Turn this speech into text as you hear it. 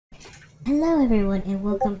Hello everyone and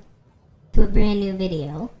welcome to a brand new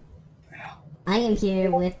video. I am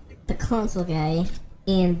here with the console guy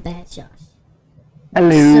and BatJosh.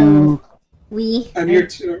 Hello. So we I'm are here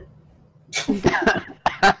too.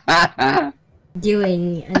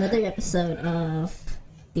 doing another episode of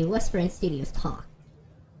the Wesbrine Studios talk.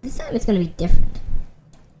 This time it's gonna be different.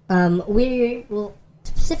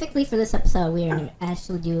 Specifically for this episode we're gonna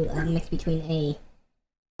actually do a mix between a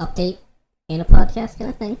update and a podcast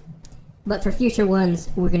kind of thing. But for future ones,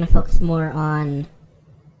 we're gonna focus more on,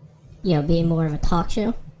 being more of a talk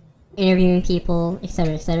show, interviewing people,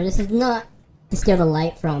 etc., etc. This is not to steal the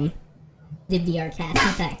light from the VR cast.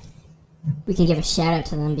 In fact, we can give a shout out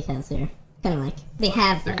to them because they're kind of like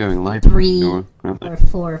they're going live 3 or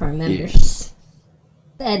 4 of our members.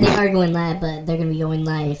 Yeah. They are going live, but they're gonna be going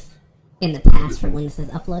live in the past for when this is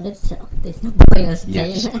uploaded. So there's no point of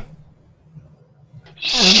saying that.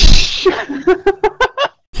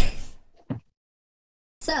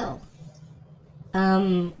 So,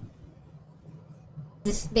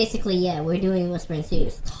 this basically, we're doing Wesbrine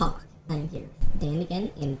Studios talk. I'm here with Dan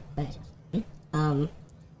again and BatJosh. I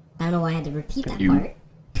don't know why I had to repeat that part.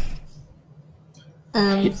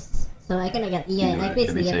 So I kind of got, I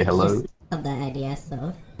basically got the gist of that idea,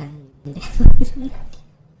 so,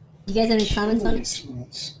 you guys have any comments on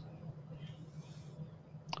it?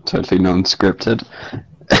 Totally non-scripted.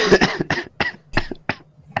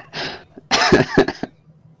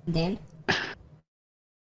 Dan?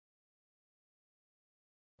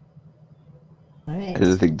 Alright. I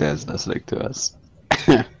don't think Dan's listening to us.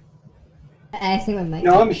 I think I might.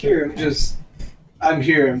 No, I'm here. I'm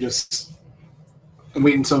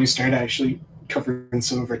waiting until we start actually covering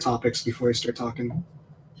some of our topics before I start talking.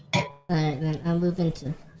 Alright, then I'll move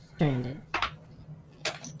into Stranded.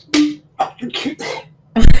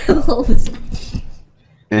 What was that?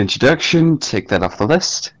 Introduction, take that off the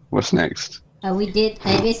list. What's next? I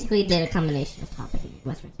basically did a combination of topic and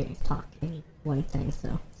Western Series talk in one thing,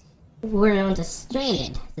 so. We're on to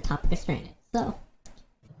Stranded, the topic of Stranded. So,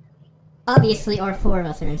 obviously all 4 of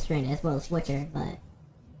us are in Stranded as well as Witcher, but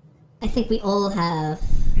I think we all have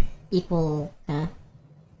equal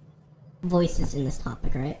voices in this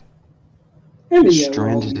topic, right?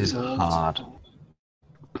 Stranded is hard.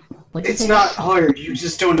 It's not hard, you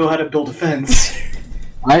just don't know how to build a fence.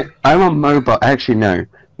 I'm on mobile. Actually, no.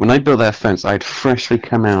 When I built that fence, I'd freshly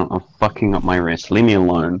come out of fucking up my wrist. Leave me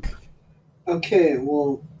alone. Okay,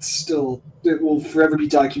 well, still, it will forever be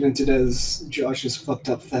documented as Josh's fucked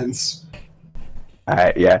up fence.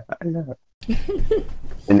 Yeah, I know.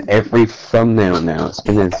 In every thumbnail now, it's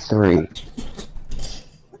been in 3.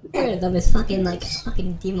 One of them is fucking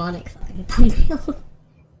demonic fucking thumbnail.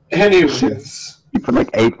 Anyways. You put like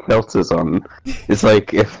 8 filters on. It's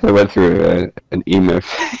like if I went through an emo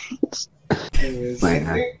phase. Anyways, I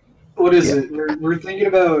think, what is it? We're thinking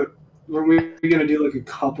about, were we gonna do like a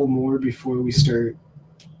couple more before we start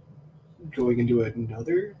going into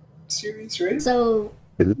another series, right? So,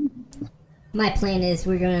 my plan is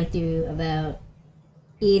we're going to do about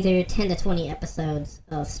either 10 to 20 episodes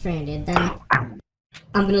of Stranded, then I'm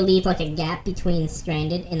going to leave like a gap between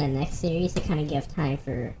Stranded and the next series to kind of give time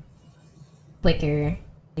for Wicker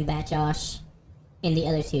and BatJosh and the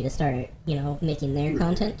other 2 to start, making their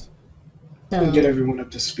content. So, and get everyone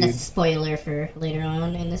up to speed. That's a spoiler for later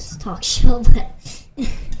on in this talk show, but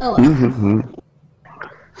oh well.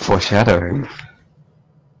 Foreshadowing.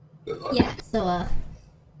 Yeah, so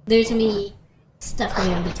there's gonna be stuff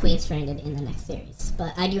going on between Stranded and the next series,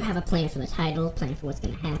 but I do have a plan for the title, plan for what's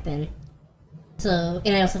gonna happen. So,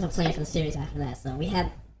 and I also have a plan for the series after that. So we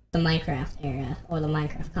have the Minecraft era or the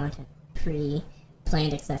Minecraft content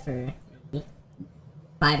pre-planned, except for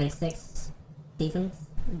 5 and 6 seasons,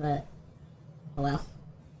 but. Oh well.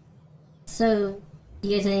 So, do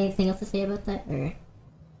you guys have anything else to say about that, or?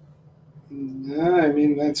 Yeah, I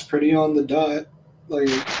mean, that's pretty on the dot. Like,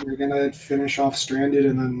 we're gonna finish off Stranded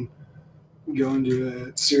and then go into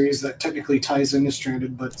a series that technically ties into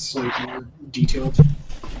Stranded, but it's like more detailed.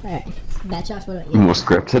 Alright. BatJosh, what about you? More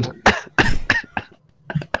scripted.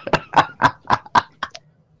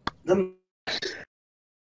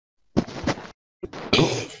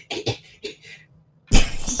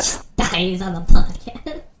 Dies on the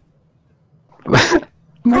podcast.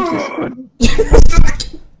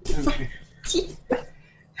 Okay.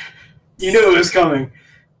 You knew it was coming.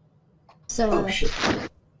 So,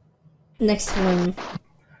 next one,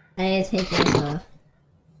 I think is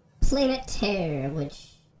Planet Terror, which.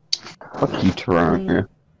 Fuck you, Toronto.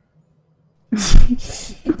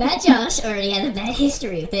 BatJosh already had a bad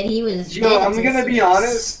history with it. He was. I'm gonna be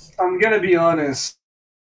honest.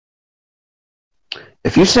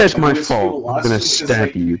 If you say it's my fault, I'm gonna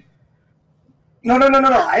stab you. No.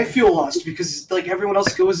 I feel lost because like everyone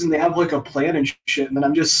else goes and they have like a plan and shit, and then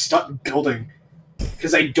I'm just stuck building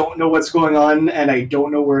because I don't know what's going on and I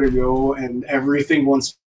don't know where to go, and everything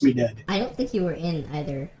wants me dead. I don't think you were in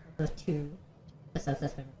either of those two episodes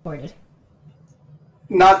that's been recorded.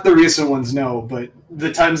 Not the recent ones, no, but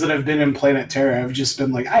the times that I've been in Planet Terra, I've just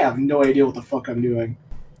been like, I have no idea what the fuck I'm doing.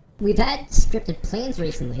 We've had scripted plans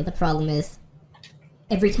recently. The problem is,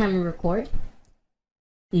 every time we record,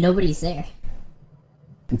 nobody's there.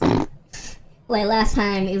 Like last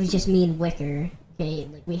time, it was just me and Wicker. Okay,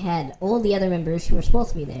 like we had all the other members who were supposed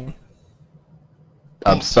to be there.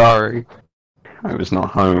 I'm sorry. I was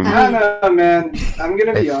not home. I don't know, man. I'm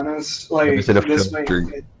gonna be honest. Like, this might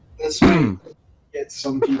get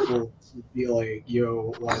some people to be like,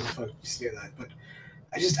 yo, why the fuck did you say that? But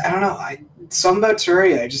I don't know. Something about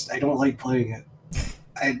Terraria, I don't like playing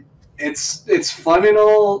it. It's fun and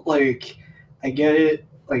all, like, I get it,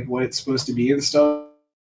 like, what it's supposed to be and stuff.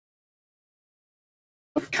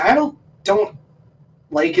 I kind of don't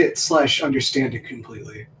like it / understand it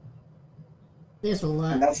completely. There's a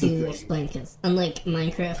lot to explain, because unlike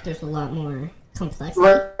Minecraft, there's a lot more complexity.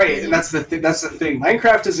 Right, and that's the thing.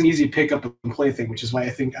 Minecraft is an easy pick up and play thing, which is why I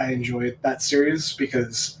think I enjoy that series,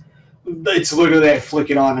 because it's literally I flick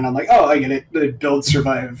it on and I'm like, oh, I get it. Build,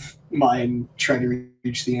 survive, mine, try to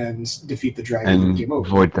reach the end, defeat the dragon, and game over.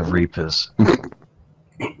 Avoid the Reapers.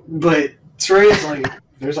 But Terraria's like,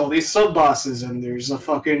 there's all these sub bosses and there's a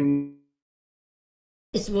fucking.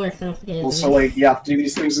 It's more complicated. So like, you have to do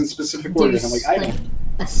these things in specific order. And I'm like, I don't.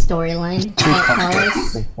 A storyline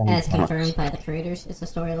that follows, as confirmed by the creators. It's a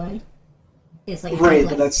storyline. It's like right,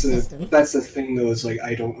 but that's the thing though. Is like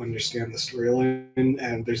I don't understand the storyline,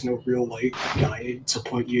 and there's no real like guide to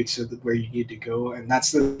point you to where you need to go, and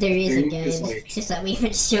that's the. There is a guide. Like, just that we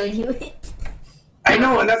haven't shown you it. I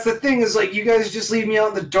know, and that's the thing is like you guys just leave me out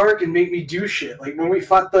in the dark and make me do shit. Like when we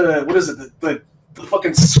fought the the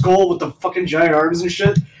fucking skull with the fucking giant arms and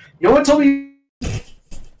shit. No one told me.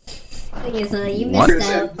 Thing is, you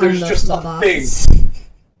missed out There's on just the a boss. thing.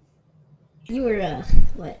 You were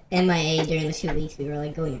MIA during the 2 weeks. We were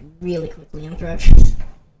like going really quickly on progress.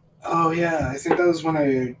 Oh yeah, I think that was when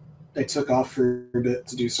I took off for a bit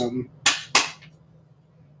to do something.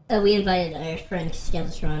 We invited our friend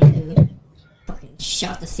Skeletron, who fucking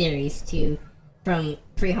shot the series from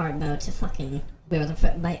pre-hard mode to fucking we were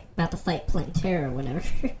about to fight Planet Terra or whatever.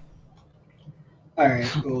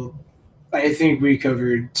 Alright, well, I think we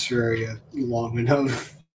covered Terraria long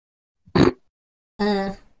enough.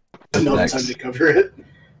 Enough time to cover it.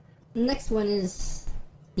 The next one is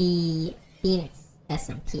the Phoenix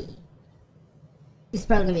SMP. It's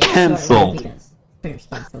probably gonna be a short one because first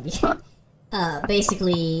canceled.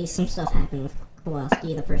 Basically, some stuff happened with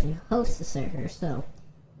Kowalski, the person who hosts the server, so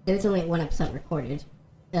there's only one episode recorded.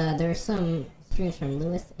 There's some streams from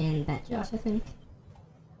Lewis and BatJosh, I think.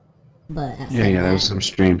 But yeah, there was some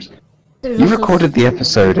streams. You recorded the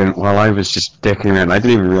episode while I was just dicking around. I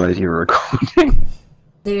didn't even realize you were recording.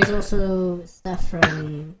 There's also stuff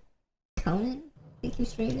from Conan. I think you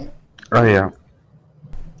streamed it. Oh yeah.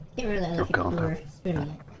 Can't remember the other people who were streaming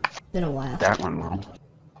it. It's been a while. That one wrong.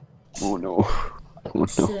 Oh no. Oh no.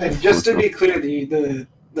 So, just to be clear,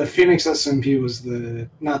 the Phoenix SMP was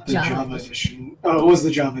not the Java edition. Oh, it was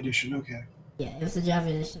the Java edition. Okay. Yeah, it was the Java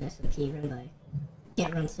edition SMP run by.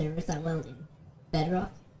 Can't run servers that well in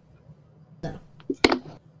Bedrock. So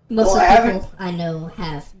most of the people I know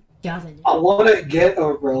have Java edition. I want to get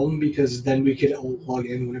a Realm because then we could log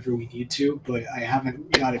in whenever we need to, but I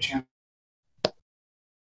haven't got a chance.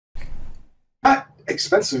 Not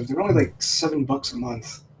expensive. They're only like $7 a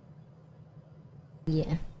month.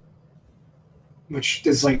 Yeah. Which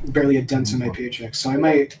is like barely a dent in my paycheck. So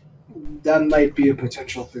that might be a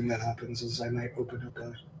potential thing that happens is I might open up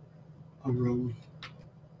a Realm.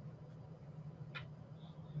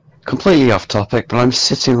 Completely off topic, but I'm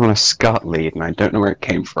sitting on a scut lead and I don't know where it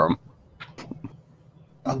came from.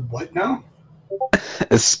 A what now?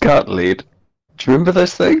 A scut lead. Do you remember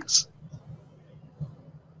those things?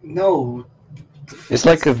 No. It's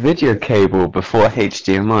like a video cable before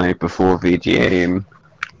HDMI, before VGA, and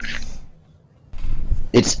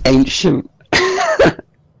it's ancient.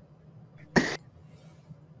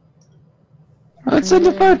 It's in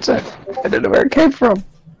the photo. I don't know where it came from.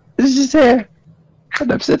 It's just here.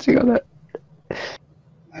 And I'm sitting on it.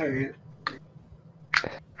 Alright.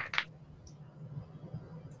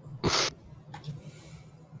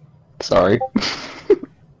 Sorry.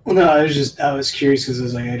 No, I was curious because I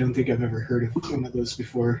was like, I don't think I've ever heard of one of those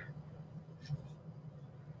before.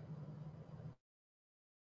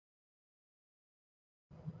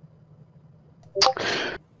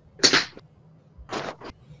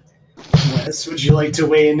 Wes, would you like to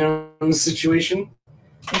weigh in on the situation?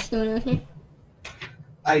 What's going on here?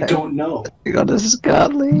 I don't know. You got a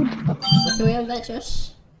Scott lead. What's going on,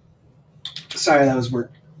 BatJosh? Sorry, that was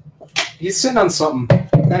work. He's sitting on something.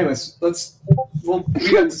 Anyways, we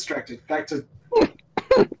got distracted. Back to.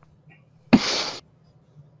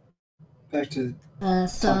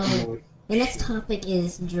 So the next topic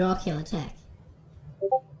is draw kill attack.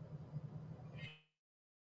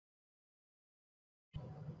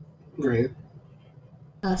 Great.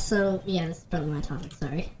 So yeah, this is probably my topic.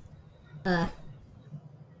 Sorry.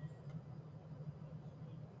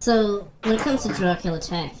 So when it comes to draw kill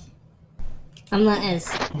attack, I'm not as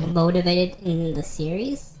motivated in the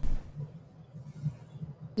series.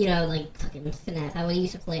 You know, like fucking FNAF. I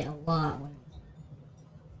used to play it a lot when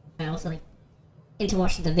I was like into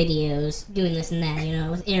watching the videos, doing this and that. You know, I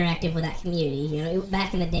was interactive with that community. You know,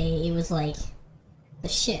 back in the day, it was like the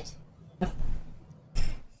shit.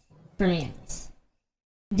 For me, at least.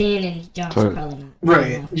 Dan and Josh probably not.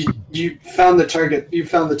 Right. You found the target. You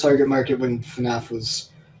found the target market when FNAF was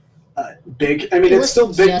big. I mean, it's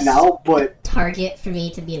still big now, but target for me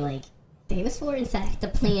to be like famous for. In fact, the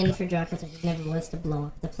plan for draw kill attack never was to blow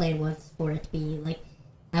up. The plan was for it to be like,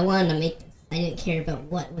 I wanted to make this. I didn't care about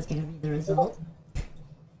what was going to be the result.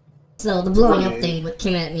 So the blowing up thing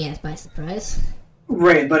came at me as by surprise.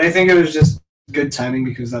 Right, but I think it was just good timing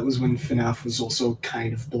because that was when FNAF was also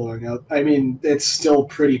kind of blowing up. I mean, it's still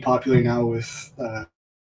pretty popular now with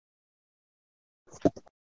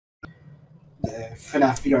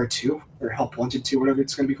FNAF VR 2, or Help Wanted 2, whatever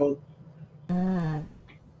it's going to be called.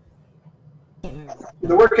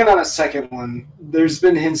 They're working on a second one. There's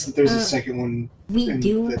been hints that there's a second one. We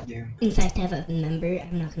do, in fact, have a member.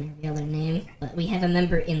 I'm not going to reveal their name, but we have a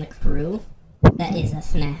member in the crew that is a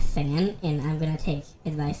FNAF fan, and I'm going to take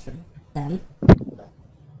advice from them.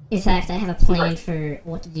 In fact, I have a plan for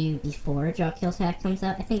what to do before Draw Kill Attack comes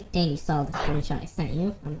out. I think Danny saw the screenshot I sent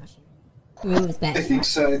you. I'm not sure. Maybe it was back. I think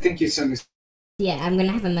so. I think you sent me. Yeah, I'm going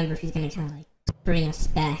to have a member who's going to kind of like bring us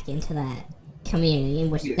back into that community, in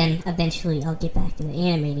which then eventually I'll get back into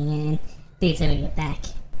animating it, and things are going to get back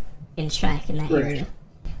in track in that area.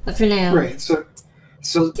 But for now... Right, so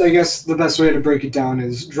I guess the best way to break it down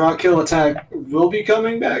is Draw Kill Attack will be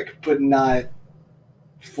coming back, but not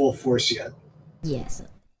full force yet. Yeah, so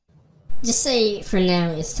just say for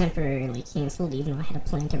now it's temporarily cancelled, even though I had a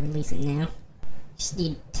plan to release it now. Just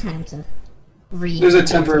need time to There's a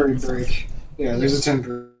temporary break. Yeah, there's a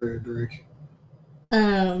temporary break.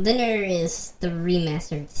 Then there is the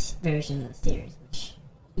remastered version of the series, which,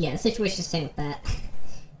 yeah, the situation's the same with that.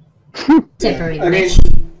 Temporary break. I mean,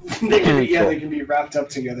 they can be wrapped up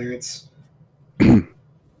together. It's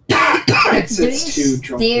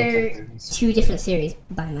they're two different series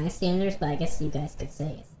by my standards, but I guess you guys could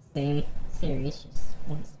say it's the same series, just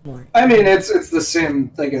once more. I mean, it's the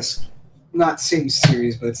same, I guess, not same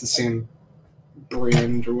series, but it's the same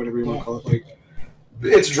brand or whatever you want to call it. Like,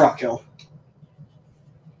 it's Draw Kill.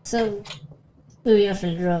 So, moving on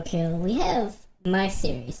from Draw Kill, we have my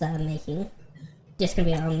series that I'm making. Just gonna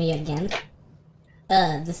be on me again.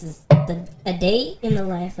 This is A Day in the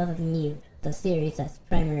Life of a Mute, the series that's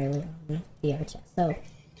primarily on VR chat. So,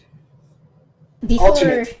 before...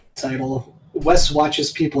 Alternate title, Wes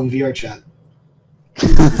watches people in VR chat.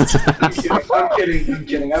 I'm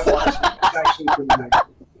kidding. I've watched it. It's actually pretty nice.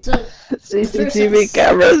 So, CCTV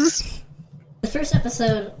cameras! The first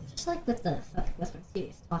episode, just like with the fucking Wesbrine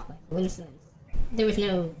Studios talk by coincidence, there was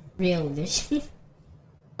no real vision.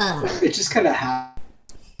 It just kind of happened.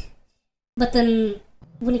 But then,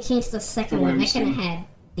 when it came to the second one, I kind of had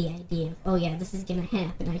the idea of, oh yeah, this is gonna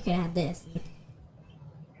happen, I could have this. And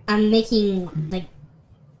I'm making, like,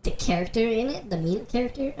 the character in it, the mute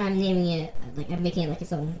character, I'm naming it, like, I'm making it like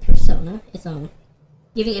its own persona,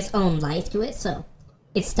 giving its own life to it, so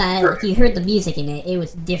its style, like, you heard the music in it, it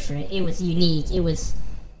was different, it was unique, it was,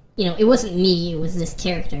 you know, it wasn't me, it was this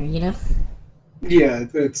character, you know? Yeah,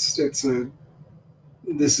 this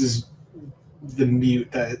is the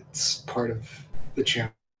mute that's part of the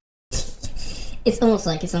channel. It's almost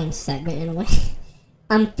like its own segment in a way.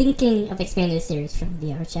 I'm thinking of expanding the series from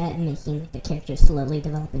VR chat and making the character slowly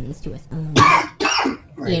developing into its own,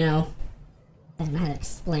 you know, I don't know how to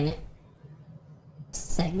explain it,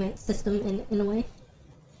 segment system in a way.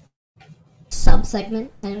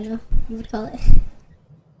 Sub-segment, I don't know you would call it.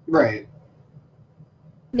 Right.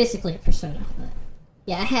 Basically a persona, but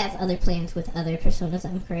yeah, I have other plans with other personas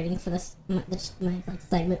I'm creating for this my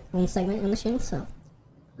like own segment on the channel, so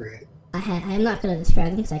Right. I'm not going to describe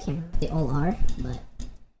them because I can't remember what they all are, but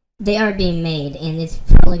they are being made, and it's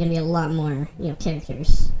probably going to be a lot more, you know,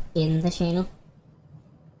 characters in the channel.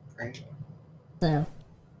 Right. So,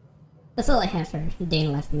 That's all I have for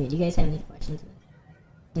Dana left from me. Do you guys have any questions?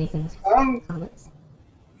 Anything? Comments?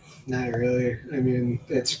 Not really. I mean,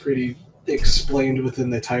 it's pretty explained within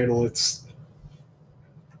the title. It's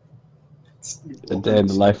The day in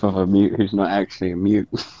the life of a mute who's not actually a mute.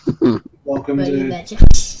 welcome What do you to.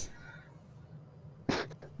 BatJosh?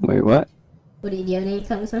 Wait, what? What do you have any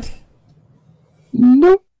comments on?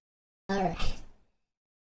 Nope. Alright.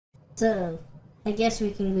 So, I guess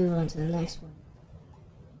we can move on to the next one.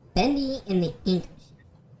 Bendy and the Ink Machine.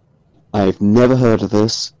 I've never heard of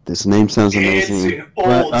this. This name sounds amazing. It's an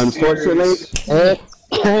But old unfortunately, series. it's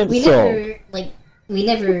cancelled. We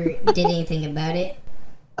never did anything about it.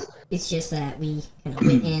 It's just that we kind of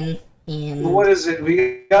went in and... What is it?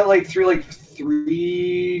 We got through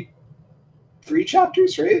three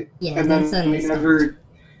chapters, right? Yeah, and then suddenly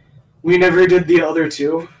we never did the other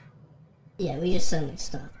two. Yeah, we just suddenly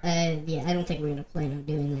stopped. Yeah, I don't think we're gonna plan on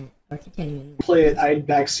doing that or continuing that. Play it. I'd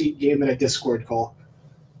backseat game in a Discord call.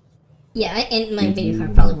 Yeah, and my video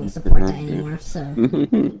card probably won't support that anymore, so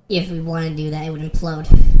if we want to do that, it would implode.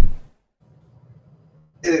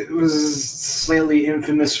 It was slightly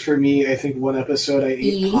infamous for me. I think one episode I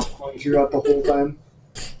ate popcorn throughout the whole time.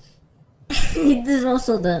 There's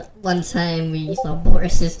also the one time where you saw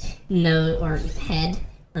Boris's nose or head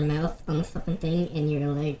or mouth on the fucking thing, and you're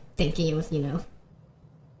like thinking it was,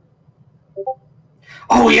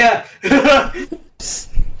 Oh yeah.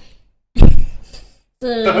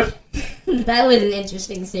 So that was an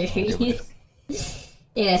interesting series.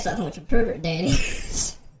 Yeah, I saw how much of a pervert Daddy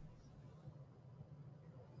is.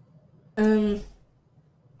 So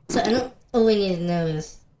I don't. All we need to know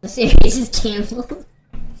is the series is canceled.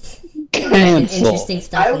 Interesting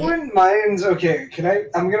stuff. I wouldn't mind. Okay,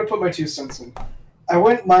 I'm gonna put my 2 cents in. I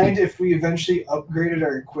wouldn't mind if we eventually upgraded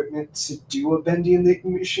our equipment to do a Bendy and the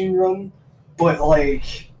Machine run, but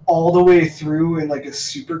all the way through in a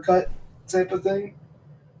supercut type of thing.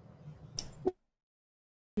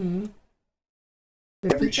 Mm-hmm.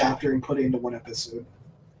 Every chapter and put it into one episode.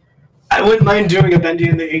 I wouldn't mind doing a Bendy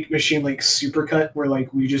and the Ink Machine supercut where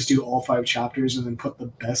we just do all 5 chapters and then put the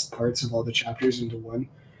best parts of all the chapters into one.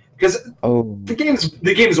 Because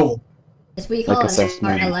the game's old. It's what you call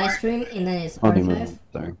a live stream, and then it's archive.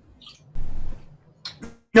 Sorry.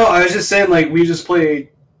 No, I was just saying we just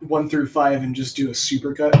play 1 through 5 and just do a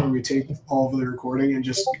supercut where we take all of the recording and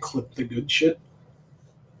just clip the good shit.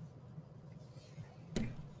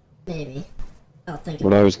 Maybe. I'll think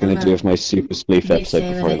What I was going to do with my Super Spleef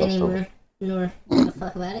episode before I lost all. Nor give a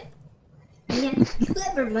fuck about it. Yeah,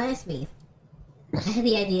 that reminds me. I had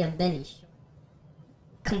the idea of Benny's show.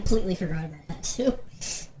 Completely forgot about that too.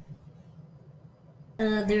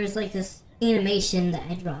 There was this animation that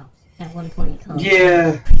I dropped at one point called...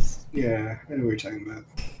 Yeah, I know what you're talking about.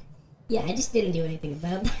 Yeah, I just didn't do anything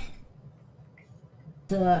about that.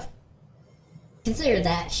 So, consider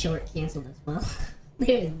that short canceled as well.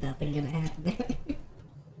 There's nothing gonna happen there.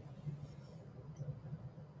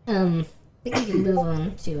 I think we can move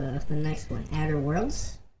on to the next one, Outer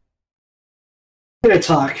Worlds. I'm gonna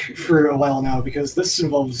talk for a while now because this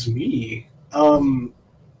involves me.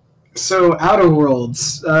 So Outer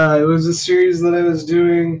Worlds, it was a series that I was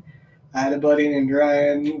doing. I had a buddy named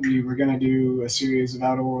Ryan. We were gonna do a series of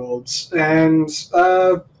Outer Worlds, and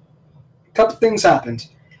a couple things happened.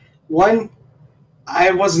 One,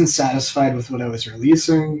 I wasn't satisfied with what I was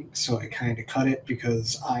releasing, so I kind of cut it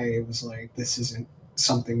because I was like, this isn't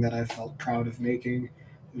something that I felt proud of making.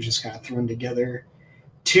 It was just kind of thrown together.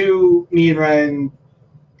 2, me and Ryan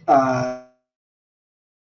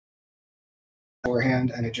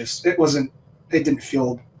beforehand, and it didn't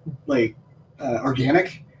feel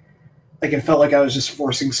organic. It felt like I was just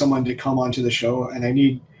forcing someone to come onto the show, and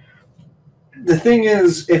the thing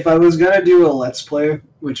is, if I was gonna do a Let's Play,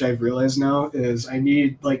 which I've realized now, is I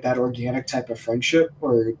need that organic type of friendship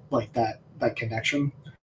or that connection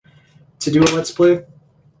to do a Let's Play,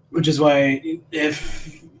 which is why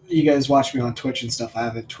if you guys watch me on Twitch and stuff, I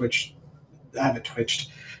haven't twitched.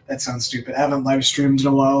 That sounds stupid. I haven't live streamed in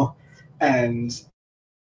a while,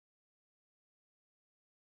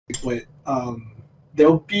 but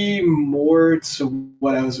there'll be more to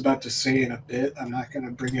what I was about to say in a bit. I'm not going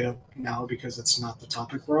to bring it up now because it's not the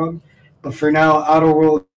topic we're on. But for now, Outer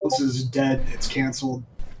Worlds is dead. It's canceled.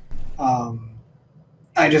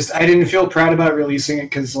 I didn't feel proud about releasing it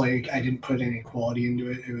because I didn't put any quality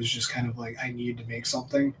into it. It was just kind of I need to make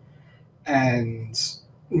something. And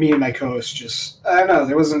me and my co-host just, I don't know,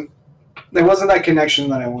 there wasn't that connection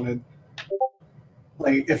that I wanted.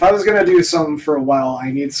 If I was going to do something for a while,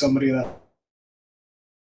 I need somebody that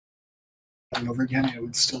over again, it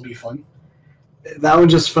would still be fun. that one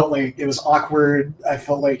just felt like it was awkward. I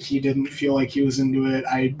felt like he didn't feel like he was into it.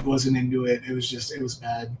 I wasn't into it. It was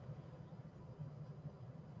bad.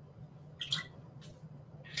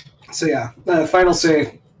 So yeah, final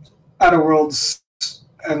say, Outer Worlds,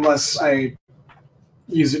 unless I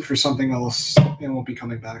use it for something else, it won't be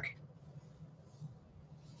coming back.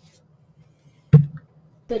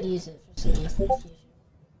 Could use it for something else in the future.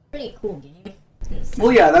 Pretty cool game.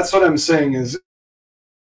 Well, yeah, that's what I'm saying is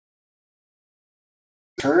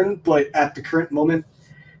but at the current moment,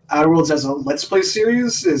 Outer Worlds as a Let's Play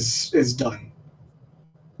series is done.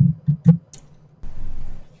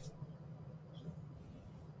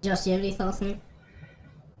 Josh, do you have any thoughts on it?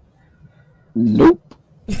 Nope.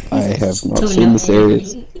 I have not Don't seen know the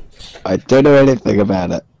series. anything. I don't know anything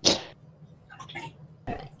about it.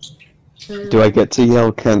 Alright. Do I get to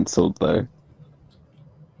yell cancelled though?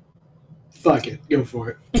 Fuck it, go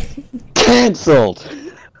for it. Cancelled!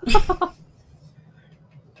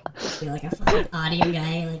 You're like a fucking audio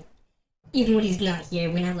guy, like, even when he's not here,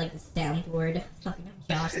 we have like the soundboard. Fucking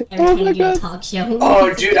Josh, every time you do a talk show.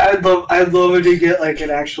 Oh, dude, I'd love it to get like an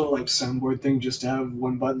actual like soundboard thing, just to have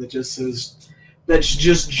one button that just says, that's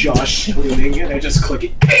just Josh screaming, and I just click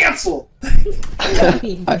it, cancel. That'd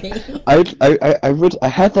be great. I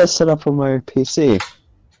had that set up on my PC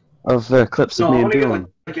of clips of No, me I and want to get Dylan.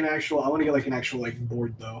 like an actual. I want to get like an actual like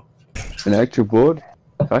board though. An actual board?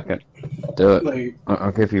 Fuck it. Do it. Like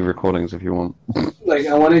I'll give you recordings if you want.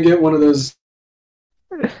 I want to get one of those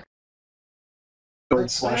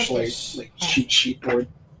board / like cheat sheet board.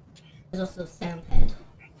 There's also Soundpad.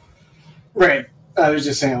 Right. I was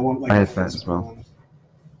just saying I want like I a have that as physical well. one.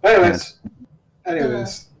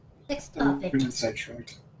 Anyways, Next I'm topic being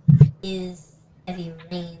sidetracked. is Heavy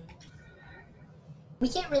Rain. We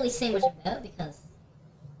can't really say much about it because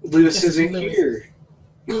Lewis Yes, isn't Lewis. here.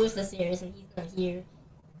 Lewis is serious and he's not here.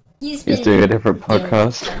 He's He's doing a different doing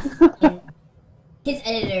podcast. stuff, and his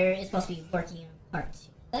editor is supposed to be working on part 2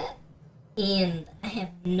 of that, and I have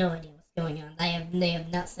no idea what's going on. They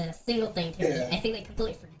have not said a single thing to me. Yeah. I think they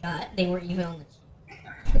completely forgot they were even on the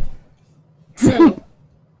channel. So,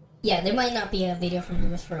 yeah, there might not be a video from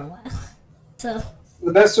Lewis for a while. So,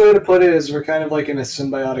 The best way to put it is we're kind of like in a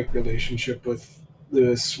symbiotic relationship with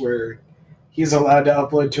Lewis, where he's allowed to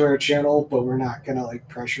upload to our channel, but we're not gonna like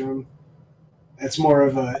pressure him. It's more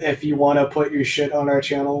of a, if you want to put your shit on our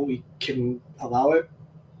channel, we can allow it,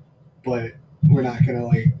 but we're not gonna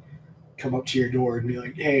like come up to your door and be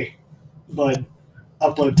like, hey, bud,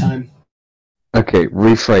 upload time. Okay,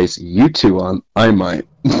 rephrase. You two aren't. I might.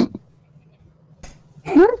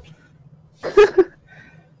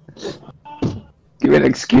 Give me an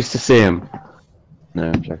excuse to see him. No,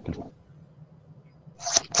 I'm joking.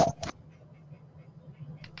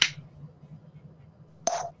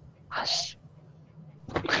 Hush.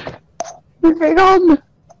 Moving on,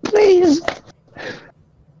 please.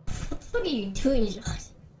 what are you doing, Josh?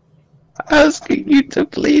 Asking you to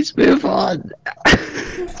please move on.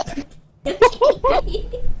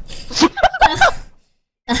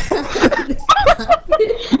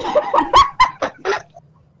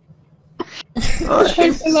 I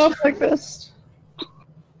hate to laugh like this.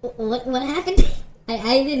 What happened?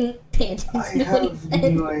 I didn't pay I attention to what he have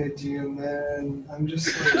said. no idea, man. I'm just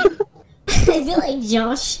like, I feel like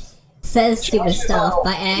Josh says stupid Josh is stuff all-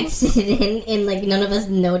 by accident, and like none of us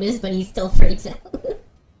noticed, but he still freaks out.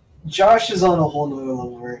 Josh is on a whole nother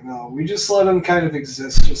level right now. We just let him kind of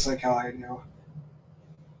exist, just like how I do.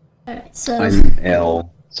 Alright, so I'm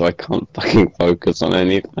ill, so I can't fucking focus on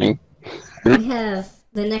anything. we have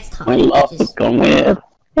the next My topic, laugh which has is gone weird.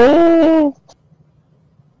 Oh.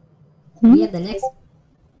 we have the next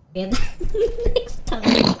the next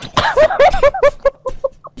topic.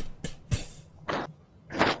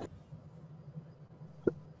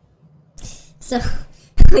 So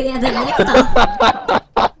we have the next topic.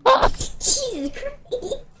 Jesus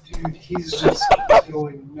Christ. Dude, he's just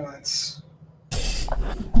going nuts.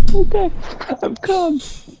 Okay, I'm calm.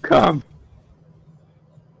 Calm.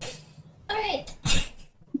 Alright.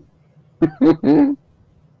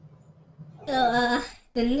 So,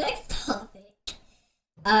 the next topic,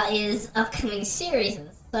 is upcoming series.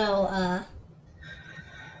 So, I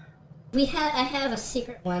have a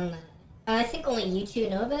secret one that I think only you two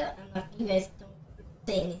know about. I'm not, you guys don't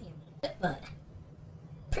say anything about it, but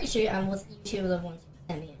pretty sure I'm with you two the ones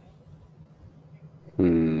who sent me it.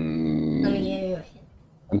 Let me give you a hint.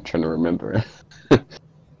 I'm trying to remember it.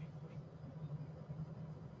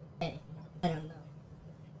 Hey, I don't know.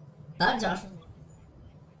 BatJosh was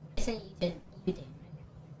I sent you did,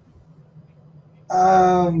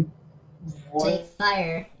 right? What? Take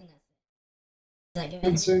fire. Is that good?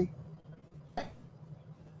 Insane?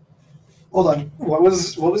 Hold on. What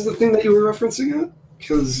was the thing that you were referencing at?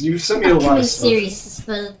 Because you sent me a lot of stuff. Series,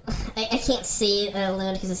 but I can't say it out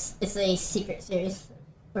loud because it's a secret series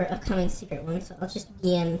or upcoming secret one. So I'll just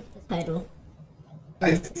DM the title.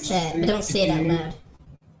 Chat, but don't say it out loud.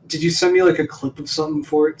 Did you send me like a clip of something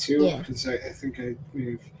for it too? Yeah. Because I think I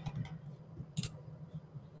may have.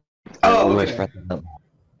 Oh, okay.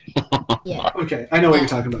 Yeah. Okay, I know what you're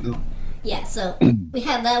talking about now. Yeah, so we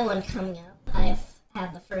have that one coming up. I've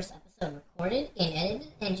had the first episode recorded and edited,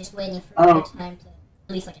 and just waiting for the time to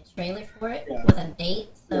release like a trailer for it with a date.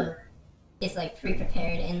 So it's like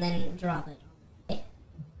pre-prepared and then drop it.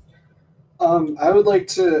 I would like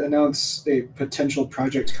to announce a potential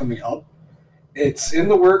project coming up. It's in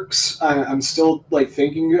the works. I'm still like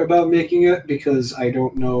thinking about making it because I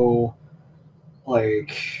don't know,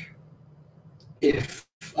 like, if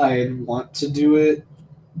I'd want to do it.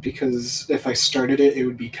 Because if I started it, it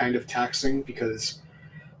would be kind of taxing. Because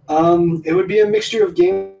it would be a mixture of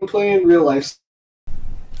gameplay and real life.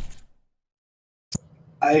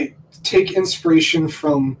 I take inspiration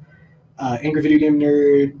from Angry Video Game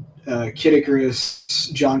Nerd, Kid Icarus,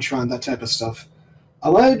 JonTron, that type of stuff. I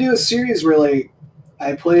want to do a series where like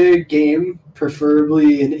I play a game,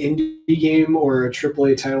 preferably an indie game or a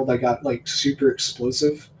AAA title that got like super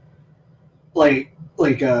explosive, like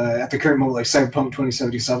at the current moment, like Cyberpunk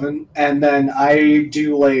 2077, and then I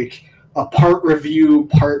do like a part review,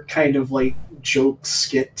 part kind of like joke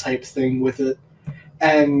skit type thing with it,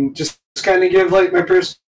 and just kind of give like my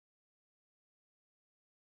personal.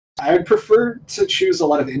 I would prefer to choose a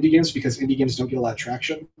lot of indie games because indie games don't get a lot of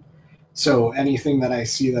traction. So anything that I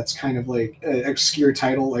see that's kind of like an obscure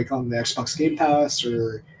title, like on the Xbox Game Pass,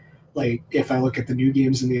 or like if I look at the new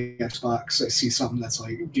games in the Xbox, I see something that's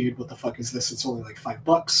like, dude, what the fuck is this? It's only like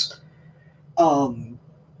 $5.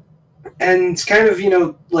 And kind of, you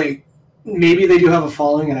know, like maybe they do have a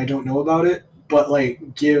following and I don't know about it, but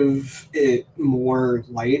like give it more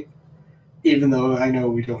light, even though I know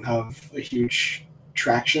we don't have a huge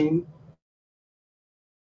traction.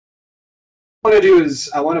 What I want to do is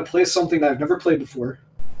I want to play something that I've never played before,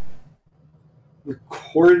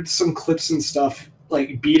 record some clips and stuff,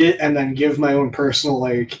 like beat it, and then give my own personal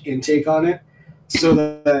like intake on it, so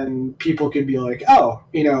that then people could be like, oh,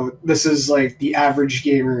 you know, this is like the average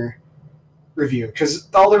gamer review, because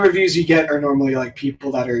all the reviews you get are normally like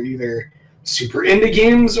people that are either super into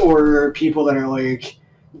games or people that are like,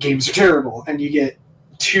 games are terrible, and you get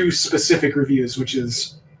two specific reviews, which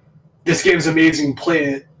is this game's amazing, play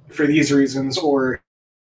it for these reasons, or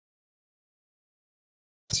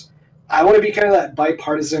I want to be kind of that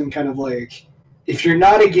bipartisan kind of like, if you're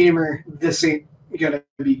not a gamer, this ain't gonna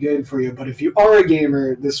be good for you, but if you are a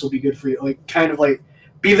gamer, this will be good for you. Like, kind of like,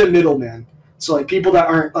 be the middleman. So like people that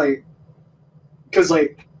aren't like, because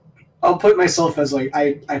like, I'll put myself as like,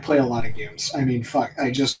 I play a lot of games. I mean, fuck,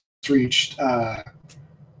 I just reached a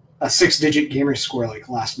 6-digit gamer score like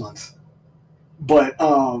last month. But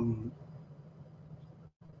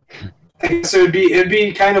I guess it'd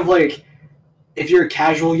be kind of like, if you're a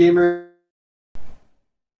casual gamer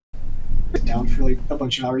down for like a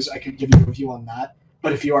bunch of hours, I could give you a review on that.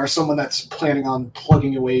 But if you are someone that's planning on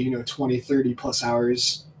plugging away, you know, 20, 30 plus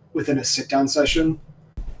hours within a sit-down session,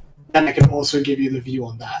 then I can also give you the view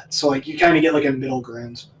on that. So like you kind of get like a middle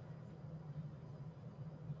ground.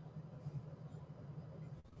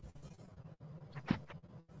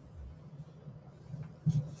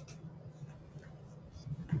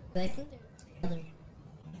 But I think there's other. I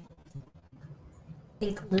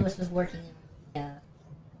think Lewis was working on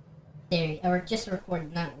series, or just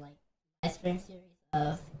recorded, not like Wesbrine series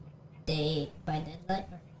of Day by Daylight.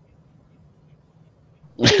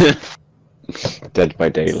 Dead by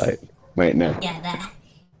Daylight. Wait, no. Yeah, that.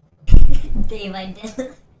 Day by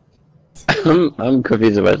Daylight. I'm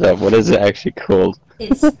confused about that. What is it actually called?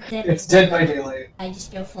 It's Dead by Daylight. I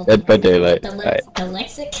just go full. Dead by Daylight. The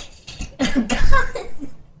lexic. Oh, God.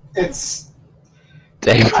 It's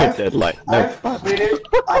Day by Daylight. No. I've played it.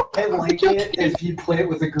 I like it if you play it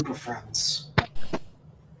with a group of friends.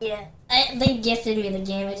 Yeah, they gifted me the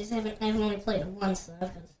game. I've only played it once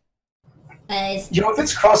though. You know, if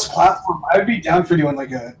it's cross-platform, I'd be down for doing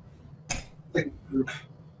like a group.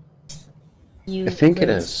 I think it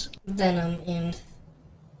is. Venom and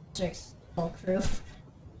Drake's whole crew.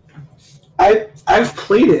 I've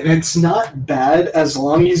played it, and it's not bad as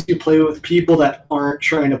long as you play with people that aren't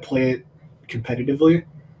trying to play it competitively.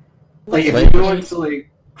 Like if you go into like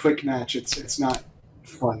quick match, it's not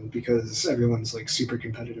fun because everyone's like super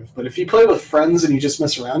competitive. But if you play with friends and you just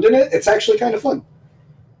mess around in it, it's actually kind of fun.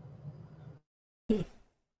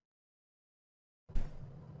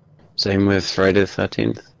 Same with Friday the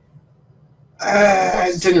 13th.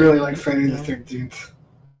 I didn't really like Friday the 13th.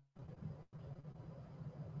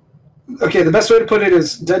 Okay, the best way to put it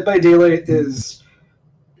is Dead by Daylight is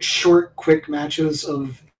short, quick matches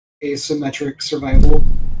of asymmetric survival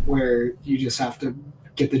where you just have to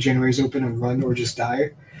get the generators open and run or just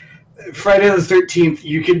die. Friday the 13th,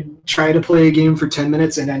 you could try to play a game for 10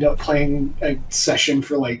 minutes and end up playing a session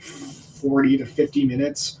for like 40 to 50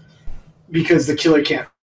 minutes because the killer can't.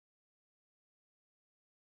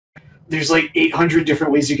 There's like 800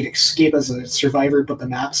 different ways you can escape as a survivor, but the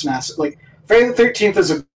map's massive. Like, Friday the 13th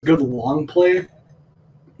is a good long play,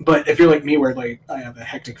 but if you're like me where like I have a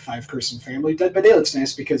hectic 5-person family, Dead by Daylight's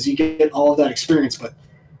nice because you get all of that experience, but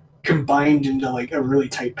combined into like a really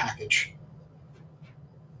tight package.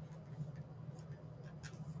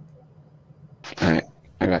 Alright,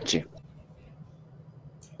 I got you.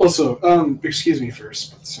 Also, excuse me for a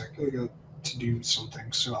split sec. I got to do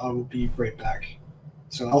something, so I will be right back.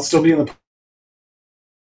 So I'll still be in the...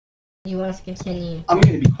 You want us to continue? I'm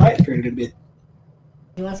going to be quiet for a little bit.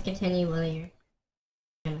 You want us to continue while you're...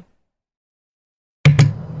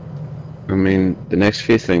 I mean, the next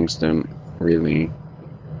few things don't really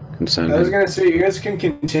concern I was me. going to say, you guys can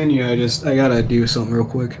continue, I gotta do something real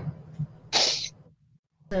quick.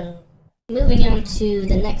 So, moving on to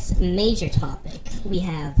the next major topic, we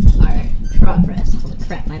have our progress. Holy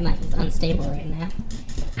crap, my mic is unstable right now.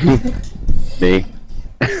 Me?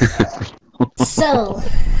 So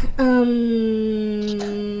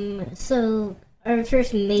our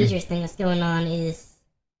first major thing that's going on is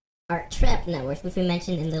our trap networks, which we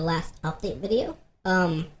mentioned in the last update video.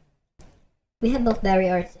 We have both Barry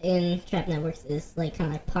Arts and Trap Networks is like kind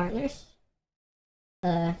of like partners.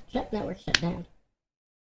 Trap Network shut down,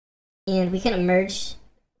 and we kind of merged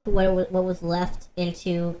what was left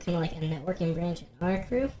into kind of like a networking branch in our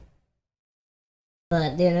crew.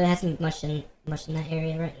 But there hasn't been much in that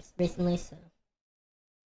area right recently, so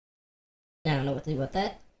I don't know what to do with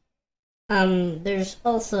that. There's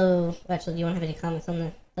also actually, do you want to have any comments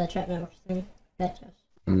on the Trap Network thing,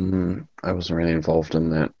 BatJosh? I wasn't really involved in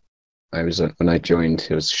that. I was when I joined,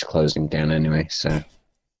 it was closing down anyway. So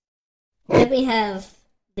then we have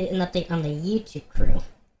an update on the YouTube crew.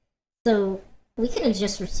 So we could have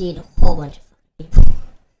just received a whole bunch of people.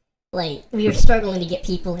 Like, we were struggling to get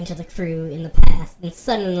people into the crew in the past, and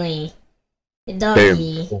suddenly,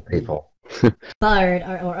 Hidoggi, people. Bard,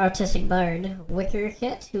 or Artistic Bard, Wicker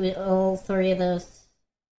Kit, who all three of those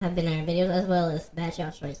have been in our videos, as well as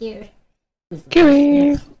BatJosh right here.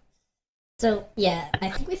 So, yeah, I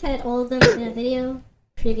think we've had all of them in a video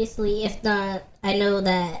previously. If not, I know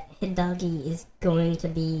that Hidoggi is going to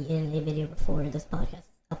be in a video before this podcast is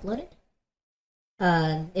uploaded.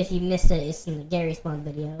 If you missed it, it's in the Gary Spawn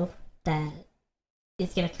video that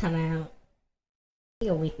is gonna come out, I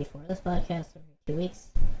think, a week before this podcast, or 2 weeks.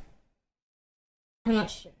 I'm not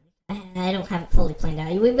sure. I don't have it fully planned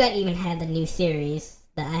out. We've not even had the new series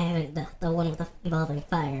that I haven't, the one with the involving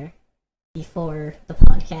fire, before the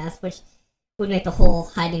podcast, which would make the whole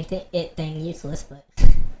hiding it thing useless, but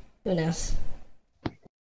who knows.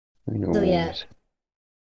 So yeah,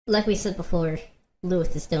 like we said before,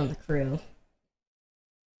 Lewis is still in the crew.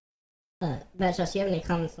 BatJosh, do you have any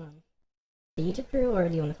comments on the YouTube crew, or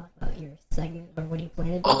do you want to talk about your segment, or what do you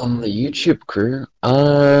plan to do? On the YouTube crew,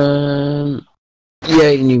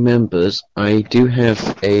 yay, new members. I do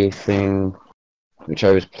have a thing which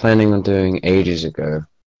I was planning on doing ages ago,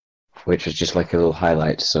 which was just like a little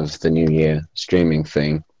highlights of the new year streaming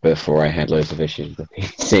thing before I had loads of issues with the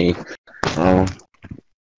PC.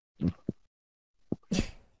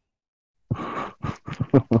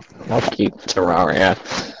 I'll keep Terraria.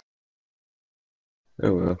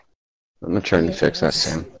 Oh well. I'm not trying to fix that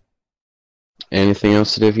soon. Anything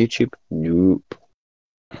else to do with YouTube? Nope.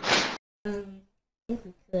 I think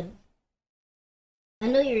we could. I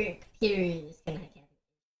know your computer is gonna have to.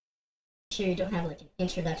 Sure, you don't have like an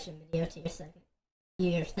introduction video to your segment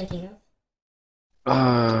you're thinking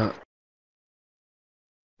of?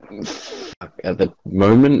 At the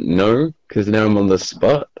moment, no, because now I'm on the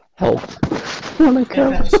spot. Help. I probably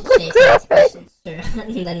should chase these questions for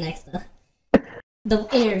the next the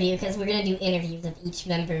interview, because we're gonna do interviews of each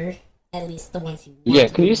member, at least the ones who. Yeah,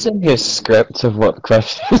 can you send me a script of what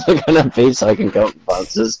questions are gonna be so I can go with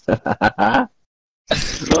answers? I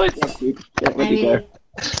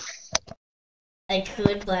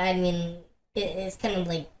could, but I mean, it's kind of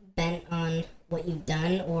like bent on what you've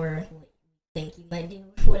done or what you think you might do,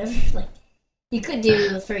 whatever. Like, you could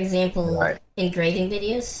do, for example, engraving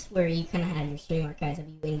videos where you kind of have your stream archives of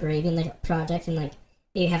you engraving the project, and like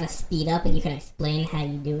you have a speed up and you can explain how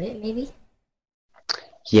you do it, maybe.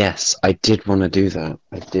 Yes, I did want to do that.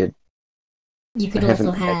 I did. You could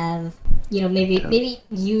also have you know, maybe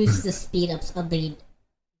use the speed ups of the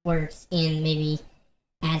works and maybe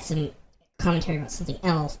add some commentary about something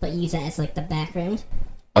else, but use that as like the background.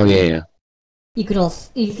 Oh yeah. You could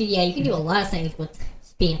do a lot of things with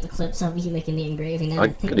speeding up the clips of you making the engraving. I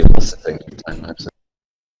could do lots of things with time lapse.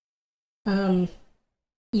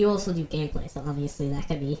 You also do gameplay, so obviously that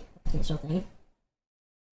could be a potential thing.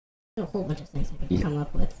 There's a whole bunch of things I could come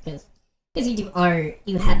up with, because you do art,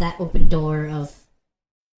 you have that open door of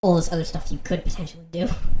all this other stuff you could potentially do.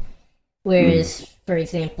 Whereas, for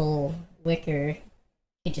example, Wicker,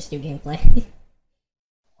 you just do gameplay.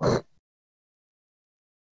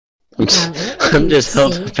 I'm just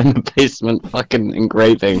held up in the basement fucking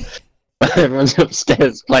engraving. Everyone's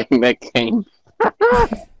upstairs playing their game.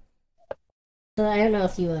 So I don't know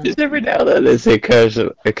if you... Just every now and then there's the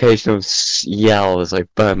occasional yell as I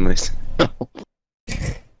burn myself.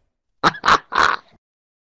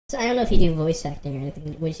 So I don't know if you do voice acting or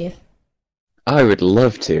anything, would you? I would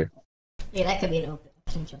love to. Yeah, that could be an open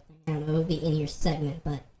potential thing. I don't know, it would be in your segment,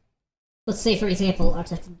 but... Let's say, for example,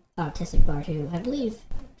 Autistic Bard, who I believe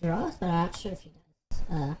draws, but I'm not sure if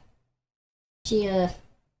she does.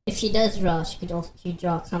 If she does draw, she could also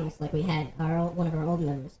draw comics like we had one of our old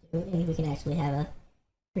members do, and we can actually have a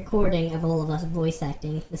recording of all of us voice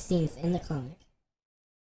acting the scenes in the comic.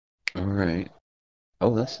 Alright.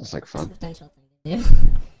 Oh, that sounds like fun. That's a potential thing to do.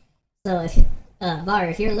 So if Bar,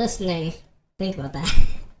 if you're listening, think about that.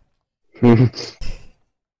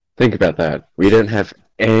 Think about that. We don't have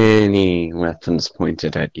any weapons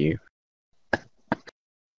pointed at you.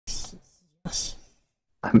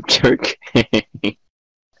 I'm joking.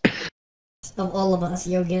 Of all of us,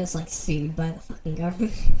 you'll get us like sued by the fucking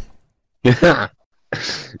government.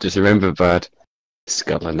 Just remember, bud,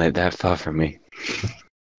 Scotland ain't that far from me.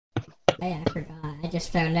 I forgot. I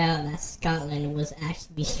just found out that Scotland was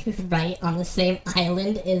actually right on the same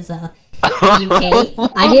island as UK.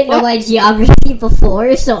 I didn't know my geography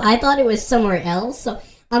before, so I thought it was somewhere else. So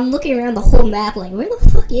I'm looking around the whole map like, where the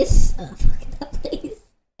fuck is fucking that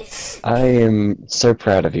place? I am so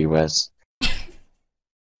proud of you, Wes.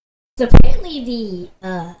 So apparently the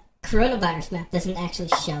coronavirus map doesn't actually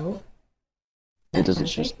show. It doesn't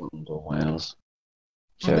show Scotland or Wales.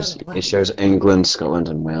 It shows England, Scotland,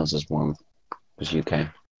 and Wales as one. As UK.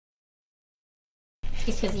 It's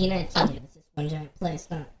because the United Kingdom is just one giant place,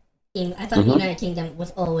 not England. I thought the United Kingdom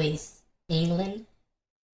was always England.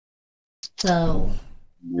 So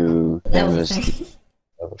No, that was a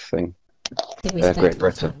thing. Great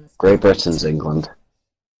Britain. Great Britain's England.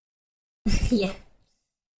 Yeah.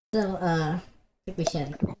 So I think we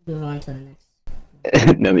should move on to the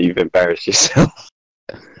next. Now that you've embarrassed yourself.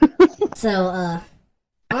 So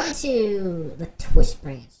on to the Twitch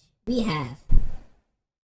branch. We have...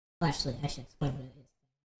 Well, actually, I should explain what it is.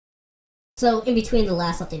 So, in between the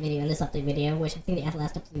last update video and this update video, which I think the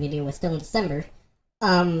last update video was still in December,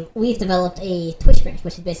 we've developed a Twitch branch,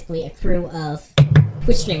 which is basically a crew of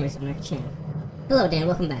Twitch streamers on our channel. Hello, Dan,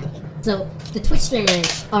 welcome back. So, the Twitch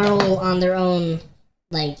streamers are all on their own,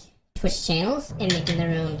 like, Twitch channels and making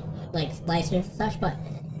their own, like, live streams and such, but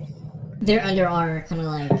they're under our kind of,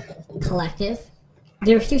 like, collective.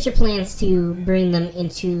 There are future plans to bring them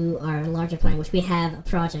into our larger plan, which we have a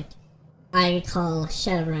project I call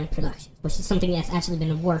Shadowrun Productions, which is something that's actually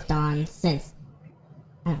been worked on since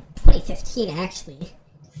 2015, actually.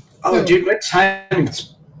 Oh, so, dude, my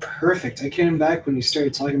timing's perfect. I came back when you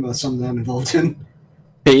started talking about something I'm involved in.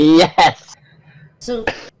 Yes! So,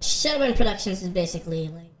 Shadowrun Productions is basically,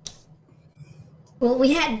 like... Well,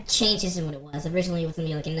 we had changes in what it was. Originally, it was going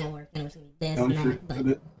to be like a network, then it was going to be this and that,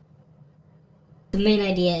 but... The main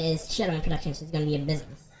idea is Shadowrun Productions is going to be a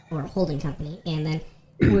business, or a holding company, and then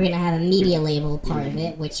we're going to have a media label part of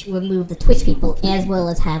it, which will move the Twitch people, as well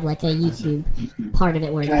as have like a YouTube part of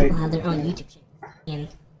it where people have their own YouTube channel. And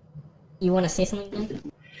you want to say something,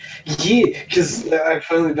 Dan? Yeah, because I'm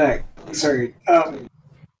finally back. Sorry. What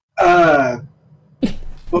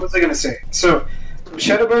was I going to say? So,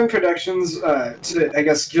 Shadowrun Productions, to, I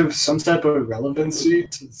guess, give some type of relevancy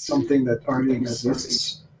to something that already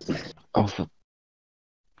exists. Oh,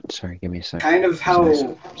 sorry, give me a second. Kind of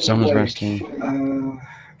how someone's like, resting. I'm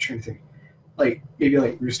trying to think. Like maybe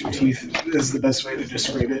like Rooster Teeth is the best way to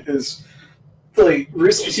describe it. Is like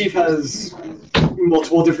Rooster Teeth has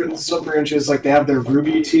multiple different sub branches. Like they have their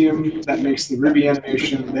Ruby team that makes the Ruby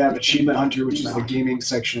animation. They have Achievement Hunter, which is the gaming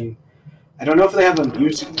section. I don't know if they have a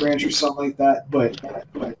music branch or something like that, but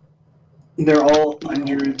they're all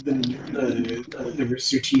under the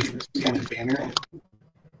Rooster Teeth kind of banner.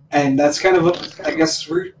 And that's kind of what I guess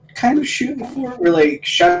we're kind of shooting for. We're like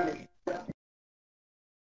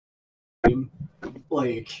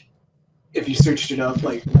like if you searched it up,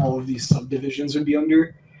 like all of these subdivisions would be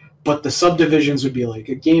under, but the subdivisions would be like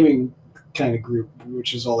a gaming kind of group,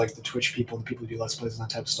 which is all like the Twitch people, the people who do Let's Plays and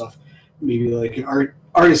that type of stuff. Maybe like an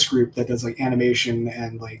artist group that does like animation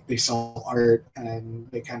and like they sell art and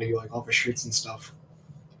they kind of do like all the shirts and stuff.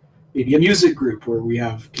 Maybe a music group where we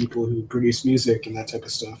have people who produce music and that type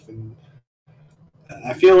of stuff. And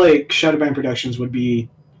I feel like Shadowbind Productions would be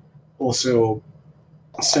also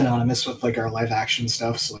synonymous with like our live action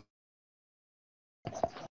stuff. So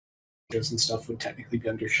shows and stuff would technically be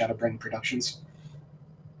under Shadowbind Productions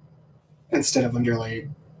instead of under like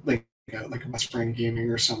a Wesbrine Gaming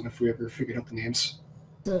or something if we ever figured out the names.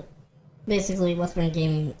 So basically, Wesbrine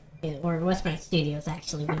Gaming or Wesbrine Studios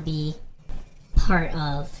actually would be part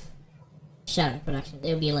of Shadowbind Productions.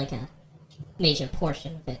 It would be like a major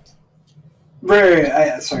portion of it.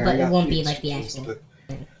 Right. Sorry, but it won't be like the actual.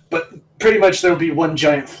 But pretty much there will be one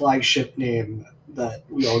giant flagship name that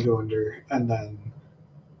we all go under, and then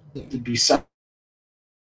there'd be some.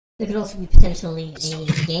 There could also be potentially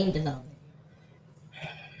a game development.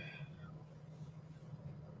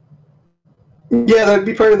 Yeah, that'd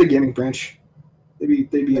be part of the gaming branch. They'd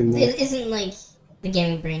be in there. It isn't like the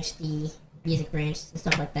gaming branch, the music branch, and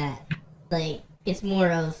stuff like that. Like, it's more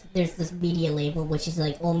of, there's this media label, which is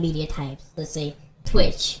like all media types. Let's say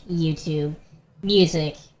Twitch, YouTube,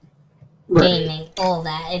 music, gaming, all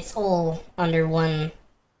that. It's all under one,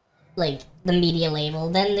 like, the media label.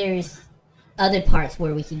 Then there's other parts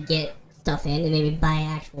where we could get stuff in and maybe buy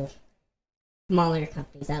actual smaller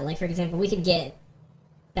companies out. Like, for example, we could get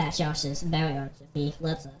BatJosh's BatJosh if he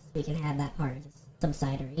lets us. We can have that part of his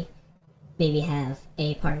subsidiary. Maybe have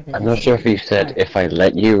a part of it. I'm not sure if you said if I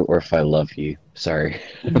let you or if I love you. Sorry.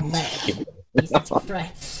 Let you. Jesus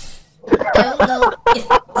Christ. I don't know if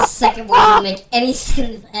the second one would make any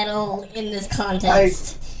sense at all in this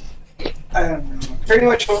context. I don't know. Pretty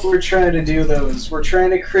much what we're trying to do, though, is we're trying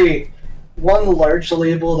to create one large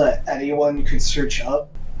label that anyone could search up,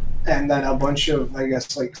 and then a bunch of, I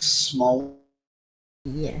guess, like, small...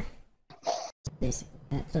 Yeah. Basically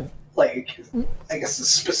that. So, like, I guess the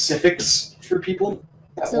specifics for people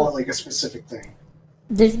that want, like, a specific thing.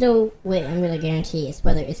 There's no way I'm going to guarantee it's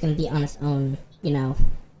whether it's going to be on its own, you know,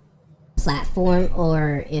 platform,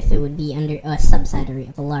 or if it would be under a subsidiary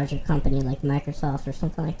of a larger company like Microsoft or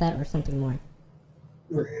something like that, or something more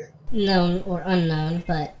known or unknown,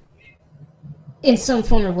 but in some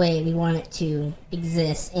form or way we want it to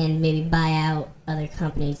exist and maybe buy out other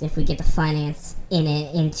companies if we get the finance in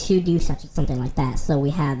it and to do such something like that, so we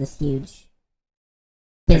have this huge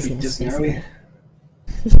business basically.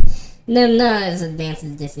 No, not as advanced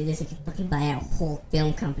as Disney. Disney could fucking buy out a whole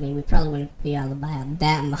film company. We probably wouldn't be able to buy out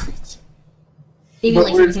that much. Maybe,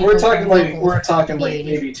 but like, we're talking like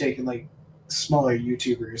maybe taking like smaller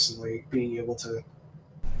YouTubers and like being able to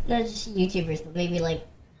not just YouTubers, but maybe like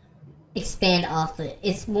expand off it.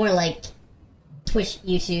 It's more like Twitch,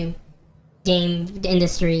 YouTube, game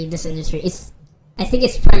industry, this industry. I think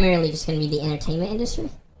it's primarily just going to be the entertainment industry.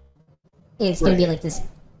 And it's going to be like this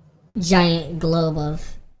giant globe of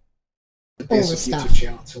all this stuff. YouTube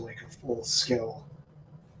channel to like a full scale.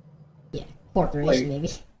 Yeah, corporation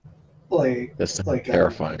maybe. That's like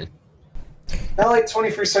terrifying. Not like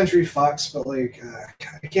 21st Century Fox, but like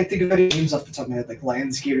I can't think of any names off the top of my head, like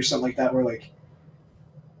Lionsgate or something like that, where like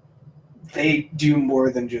they do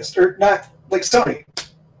more than just, or not like Sony,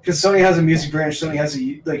 because Sony has a music branch, Sony has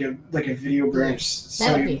a video branch.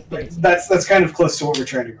 Sony, that's kind of close to what we're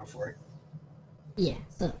trying to go for. Yeah,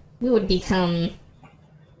 so we would become,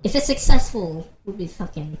 if it's successful, we'd be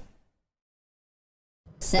fucking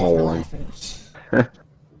set for life, pretty much.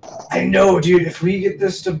 I know, dude. If we get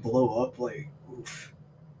this to blow up, like, oof.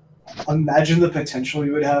 Imagine the potential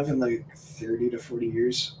you would have in like 30 to 40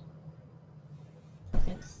 years.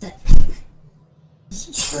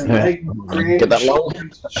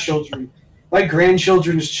 My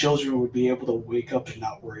grandchildren's children would be able to wake up and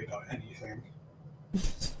not worry about anything.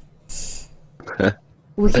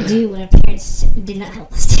 We could do what our parents did not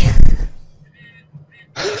help us do.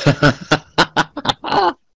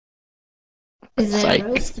 Is that a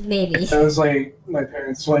roast? Maybe. That was like my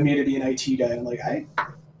parents wanted me to be an IT guy. I'm like, I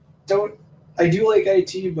do like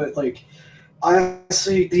IT, but like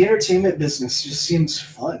honestly, the entertainment business just seems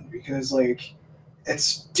fun because like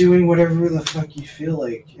it's doing whatever the fuck you feel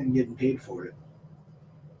like and getting paid for it.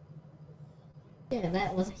 Yeah,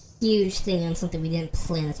 that was a huge thing on something we didn't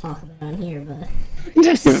plan to talk about on here, but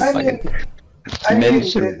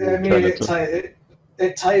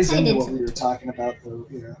it ties into what we were talking about, though.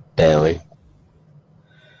 Yeah. Barely.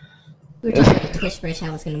 We were talking about Twitch Bridge,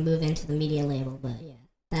 how it's going to move into the media label, but yeah,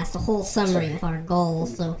 that's the whole summary of our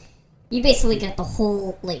goals. So you basically got the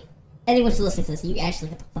whole, like, anyone's listening to this, you actually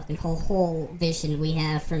get the fucking whole vision we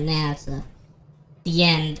have from now to the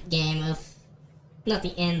end game of, not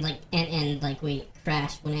the end like end like we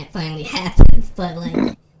crash when it finally happens, but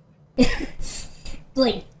like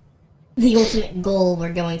like the ultimate goal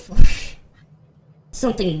we're going for.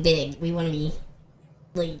 Something big. We want to be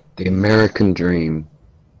like the American dream.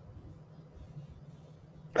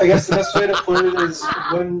 I guess the best way to put it is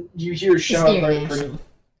when you hear shout out by a person,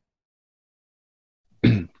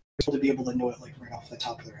 to be able to know it like right off the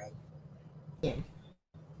top of their head. Yeah.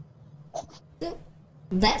 So,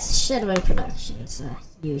 that's Shadowrun Productions, a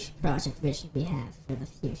huge project vision we have for the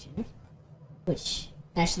future. Which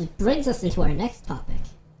actually brings us into our next topic.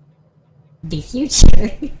 The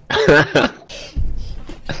future.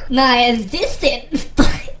 Not as distant,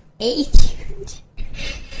 but a future.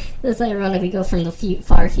 That's ironic, we go from the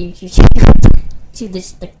far future to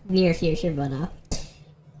the near future, but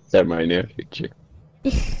Semi-near future.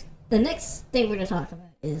 the next thing we're gonna talk about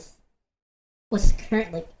is what's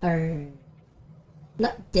currently our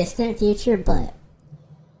not distant future, but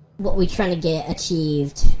what we're trying to get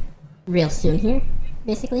achieved real soon here,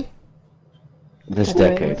 basically. This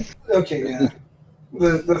decade. Okay, yeah.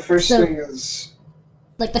 The first thing is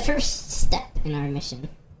like the first step in our mission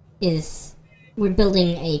is we're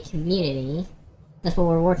building a community. That's what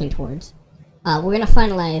we're working towards. We're gonna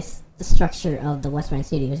finalize the structure of the Wesbrine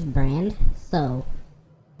Studios brand. So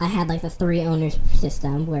I had like the 3 owners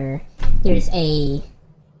system where there's a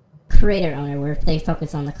creator owner where they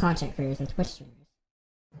focus on the content creators and Twitch streamers.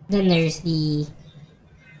 Then there's the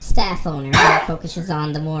staff owner who focuses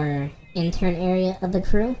on the more intern area of the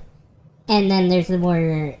crew. And then there's the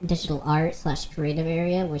more digital art / creative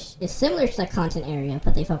area, which is similar to the content area,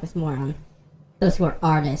 but they focus more on those who are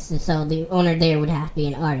artists. And so the owner there would have to be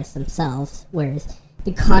an artist themselves, whereas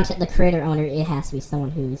the creator owner, it has to be someone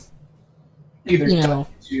who's either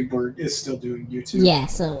YouTube or is still doing YouTube. Yeah,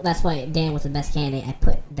 so that's why Dan was the best candidate I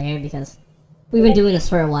put there, because we've been doing this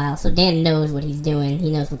for a while, so Dan knows what he's doing,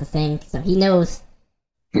 he knows what to think, so he knows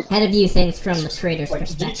how to view things from the creator's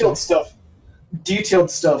perspective. Detailed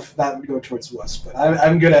stuff that would go towards Wes, but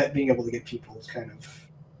I'm good at being able to get people kind of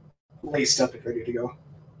laced up and ready to go.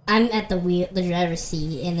 I'm at the driver's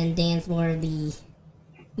seat, and then Dan's more of the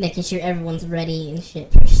making sure everyone's ready and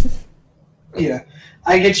shit person. Yeah,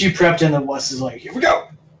 I get you prepped, and then Wes is like, "Here we go."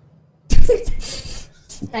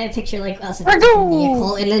 I picture like us in the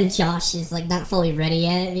vehicle, and then Josh is like not fully ready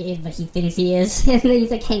yet, but he thinks he is, and then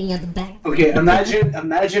he's like hanging out the back. Okay, imagine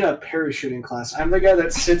a parachuting class. I'm the guy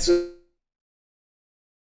that sits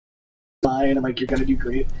line and like you're gonna do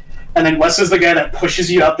great, and then Wes is the guy that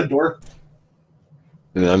pushes you out the door.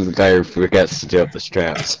 And I'm the guy who forgets to do up the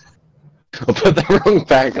straps. I'll put the wrong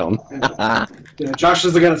bag on. Yeah, Josh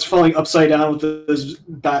is the guy that's falling upside down with his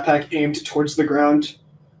backpack aimed towards the ground.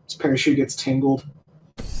 His parachute gets tangled.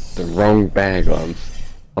 The wrong bag on.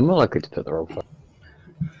 I'm not likely to put the wrong bag.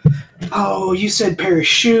 Oh, you said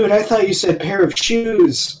parachute. I thought you said pair of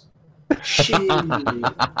shoes. Shit.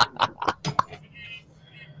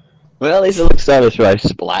 Well, at least it looks satisfied.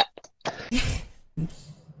 Splat.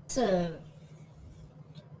 So,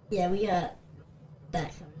 yeah, we got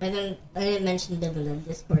that. I didn't mention building the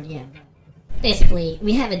Discord yet, but basically,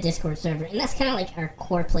 we have a Discord server, and that's kind of like our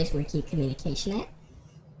core place where we keep communication at.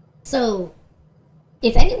 So,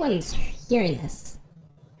 if anyone's hearing this,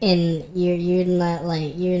 and you're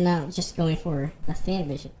not just going for the fan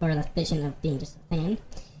vision, or the vision of being just a fan,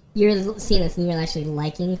 you're seeing this and you're actually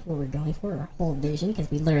liking what we're going for, our whole vision, because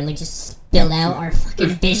we literally just spill out our fucking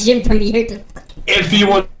vision from here to fucking... If you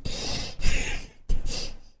want...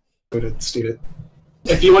 Go to state it.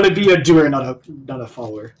 If you want to be a doer, not a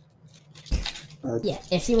follower. Yeah,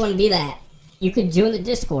 if you want to be that, you could join the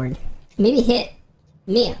Discord. Maybe hit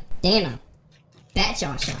me up, Dan up,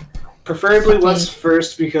 BatJosh up. Preferably Wes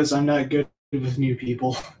first, because I'm not good with new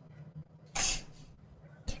people.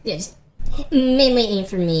 Yeah, just mainly aim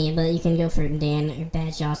for me, but you can go for Dan or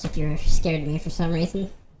BatJosh if you're scared of me for some reason.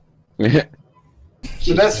 The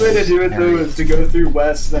best way to do it, though, is to go through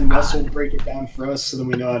Wes, then Wes will break it down for us so then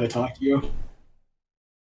we know how to talk to you.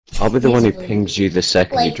 I'll be the one who pings you the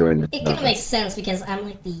second you join the It kind of makes sense because I'm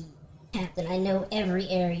like the captain. I know every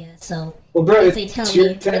area, so well, bro, if they tell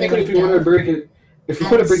me technically, if you want to break it,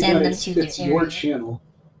 it's your channel.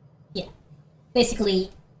 Yeah,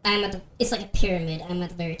 basically, it's like a pyramid. I'm at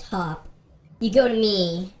the very top. You go to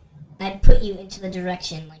me, I'd put you into the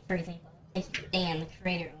direction, like for example, Dan, the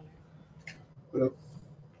creator owner. What up?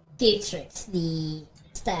 Gatrix, the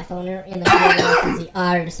staff owner, and the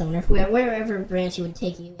artist owner, wherever branch you would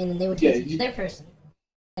take you, and then they would take you to their person,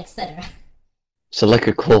 etc. So like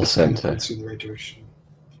a call center. In the right direction.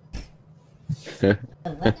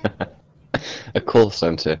 A call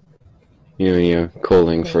center. You know, you're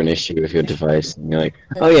calling for an issue with your device, and you're like,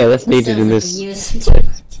 "Oh yeah, that's needed in this."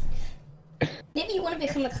 Maybe you want to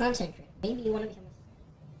become a content creator. Maybe you want to become.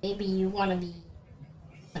 Maybe you want to be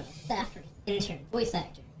a staffer, intern, voice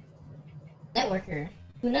actor, networker.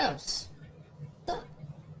 Who knows?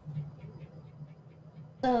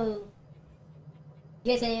 So,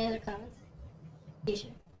 you guys any other comments? Future?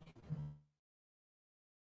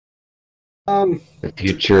 The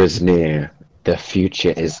future is near. The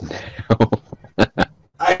future is now.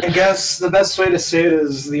 I guess the best way to say it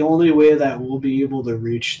is the only way that we'll be able to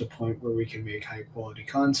reach the point where we can make high quality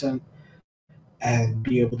content and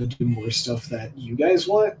be able to do more stuff that you guys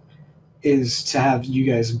want is to have you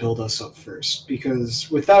guys build us up first.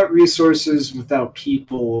 Because without resources, without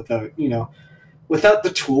people, without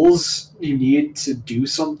the tools you need to do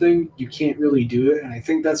something, you can't really do it. And I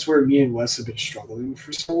think that's where me and Wes have been struggling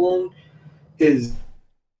for so long, is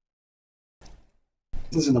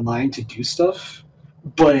in the mind to do stuff,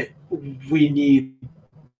 but we need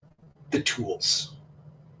the tools.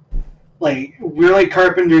 Like, we're like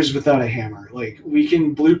carpenters without a hammer. Like, we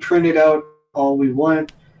can blueprint it out all we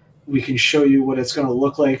want. We can show you what it's going to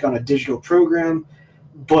look like on a digital program,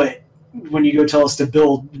 but when you go tell us to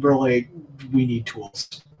build, we're like, we need tools.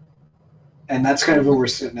 And that's kind of where we're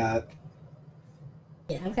sitting at.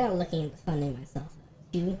 Yeah, I'm kind of looking at funding myself.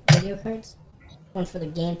 2 video cards. One for the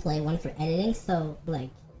gameplay, one for editing. So, like,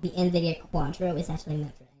 the NVIDIA Quadro is actually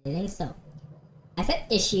meant for editing. So, I've had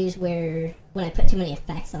issues where when I put too many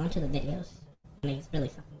effects onto the videos, I mean, it's really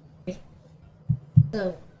fucking weird.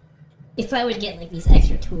 So, if I would get, like, these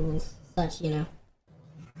extra tools, such,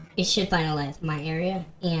 it should finalize my area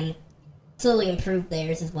and slowly improve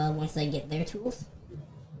theirs as well once they get their tools.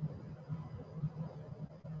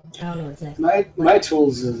 I don't know exactly. My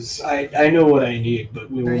tools is I know what I need,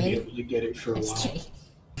 but we won't be able to get it for a while.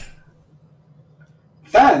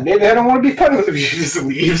 Fine, maybe I don't want to be part of it. She just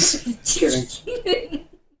leaves. Kidding.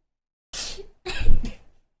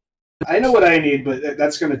 I know what I need, but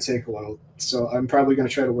that's going to take a while. So I'm probably going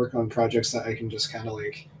to try to work on projects that I can just kind of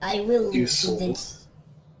like. I will do solo.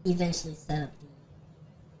 Eventually set up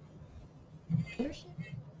the membership.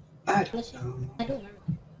 I don't know. I don't remember.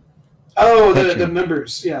 Oh, the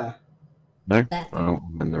members, yeah. No? That. Oh,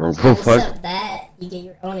 I'm in the wrong So ballpark. that, you get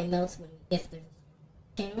your own emotes if there's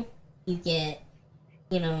a channel. You get,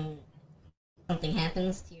 something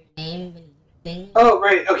happens to your name when you thing. Oh,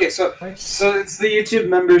 right. Okay, so it's the YouTube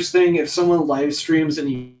members thing. If someone live streams and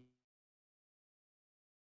you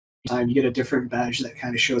get a different badge that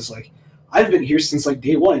kind of shows, like, I've been here since, like,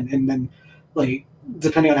 day one. And then, like,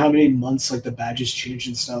 depending on how many months, like, the badges change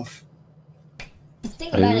and stuff. The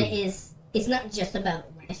thing about it is, it's not just about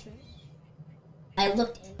live streaming. I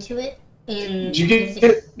looked into it, and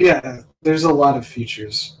yeah, there's a lot of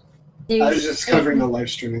features. I was just covering the live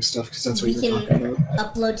streaming stuff because that's what you're talking about.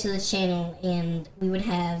 Upload to the channel, and we would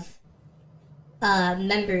have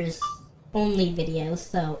members only videos,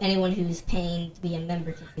 so anyone who's paying to be a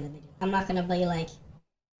member can see the video. I'm not gonna be like,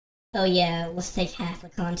 oh yeah, let's take half the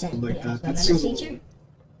content and put it into a member feature,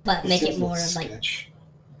 but make it more of like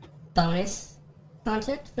bonus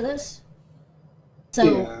content for those.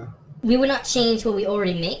 So we would not change what we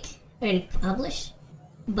already make and publish,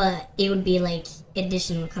 but it would be like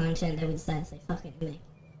additional content that we decide to say fuck it and make.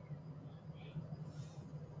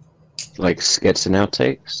 Like skits and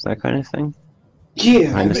outtakes, that kind of thing?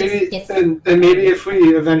 Yeah, maybe, and maybe if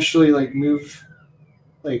we eventually like move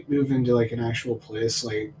into like an actual place,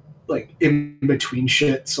 like in between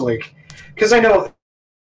shit. So like, because I know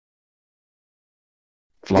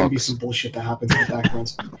there's gonna be some bullshit that happens in the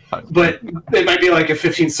background, but it might be like a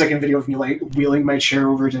 15-second video of me like wheeling my chair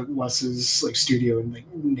over to Wes's like studio and like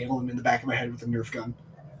nail him in the back of my head with a Nerf gun.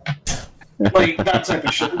 Like that type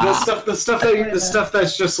of shit. The stuff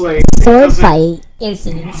that's just like sword fight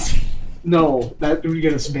incidents. No, that would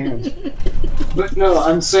get us banned. But no,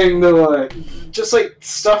 I'm saying though, just like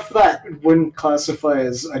stuff that wouldn't classify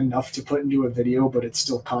as enough to put into a video, but it's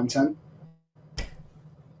still content.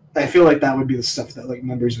 I feel like that would be the stuff that like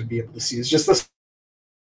members would be able to see. It's just this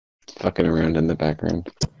fucking around in the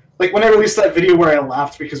background. Like when I released that video where I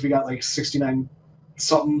laughed because we got like 69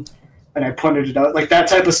 something, and I pointed it out, like that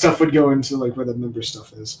type of stuff would go into like where the member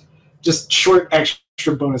stuff is. Just short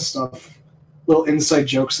extra bonus stuff. Little inside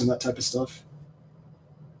jokes and that type of stuff.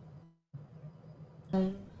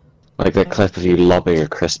 Like that clip of you lobbing a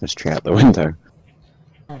Christmas tree out the window.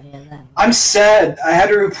 I'm sad. I had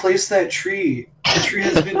to replace that tree. The tree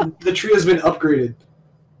has been upgraded.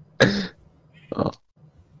 Oh.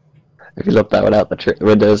 If you lob that one out the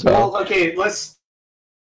window as well. Well, okay, let's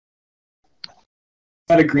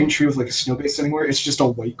not a green tree with like a snow base anymore. It's just a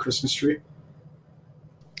white Christmas tree.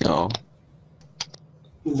 Oh.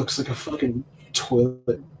 It looks like a fucking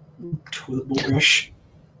toilet bowl brush.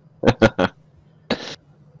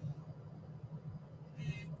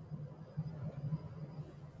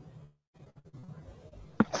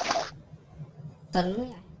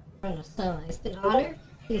 Suddenly, I don't know, so it's been an honor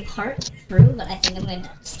in part through, but I think I'm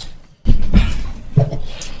gonna just.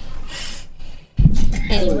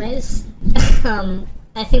 Anyways,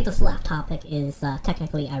 I think this last topic is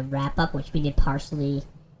technically a wrap up, which we did partially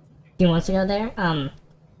a few months ago there.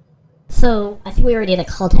 So I think we already did a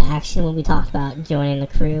call to action when we talked about joining the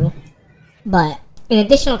crew, but an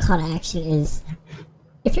additional call to action is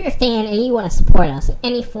if you're a fan and you want to support us in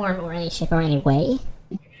any form or any shape or any way,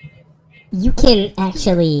 you can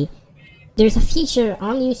actually. There's a feature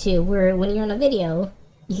on YouTube where when you're on a video,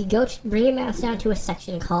 you can go bring your mouse down to a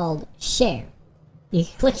section called Share. You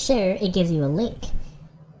can click Share, it gives you a link.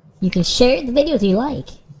 You can share the videos you like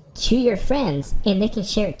to your friends, and they can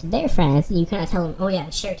share it to their friends, and you kind of tell them, oh yeah,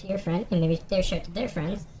 share it to your friend, and maybe they'll share it to their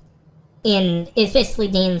friends. And it's basically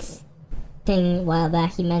Dane's thing a while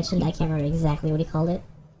back he mentioned, I can't remember exactly what he called it.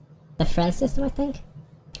 The friend system, I think?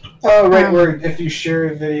 Oh, right, where if you share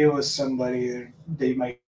a video with somebody, they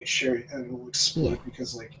might share it and it'll explode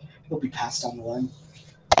because, like, it'll be passed down the line.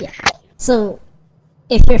 Yeah. So,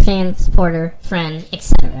 if you're a fan, supporter, friend,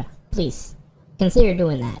 etc., please consider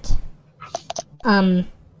doing that.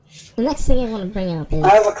 The next thing I want to bring up is...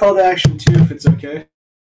 I have a call to action too, if it's okay.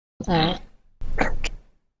 Alright.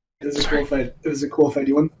 Is it cool if I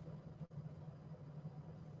do one?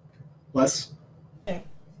 Wes? Sure.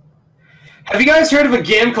 Have you guys heard of a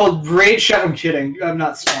game called Reintroduce? I'm kidding. I'm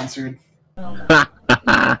not sponsored. Oh my.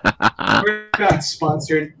 We're not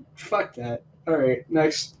sponsored. Fuck that. Alright,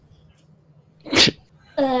 next.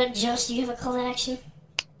 Josh, do you have a call to action?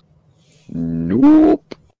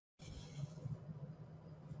 Nope.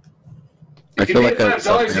 I If you feel pay like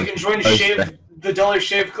 $5, you can join the Dollar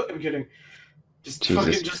Shave Club. I'm kidding. Just Jesus.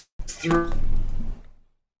 fucking just throw.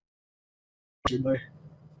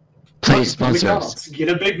 Please sponsor us. McDonald's. Get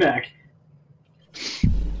a Big Mac.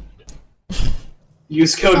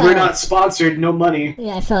 Use code We're Not Sponsored, no money.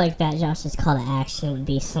 Yeah, I feel like BatJosh's call to action would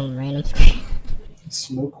be some random screen.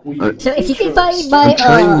 Smoke weed. So if you can find my I'm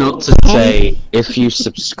trying not to say, if you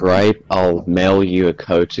subscribe, I'll mail you a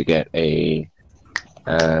code to get a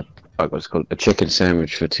what's it called? A chicken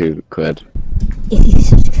sandwich for £2. If you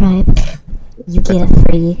subscribe, you get a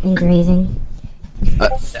free engraving.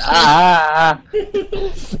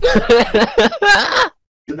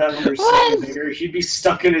 That number 7 nigger, he'd be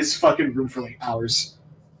stuck in his fucking room for like hours.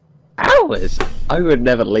 Hours? I would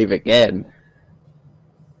never leave again.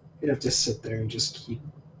 You'd have to sit there and just keep.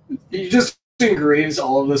 He just engraves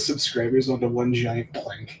all of the subscribers onto one giant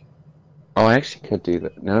plank. Oh, I actually could do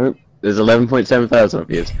that. No, there's 11.7 thousand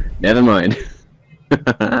views. Never mind.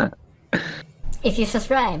 If you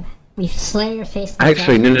subscribe, we slam your face.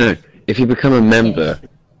 Actually, no. If you become a member,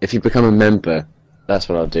 that's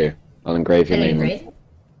what I'll do. I'll engrave your name.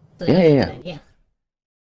 So Yeah.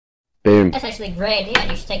 Boom. That's actually a great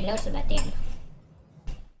idea. You should take notes of that, Dan.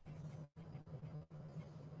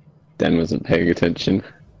 Dan wasn't paying attention.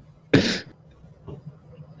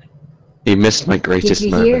 He missed my greatest Did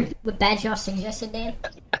you moment. hear what BatJosh suggested, Dan?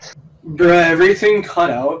 Bruh, everything cut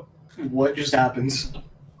out. What just happens?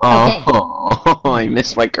 Oh, I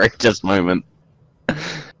missed my greatest moment.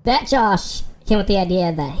 BatJosh came with the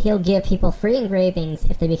idea that he'll give people free engravings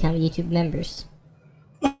if they become YouTube members.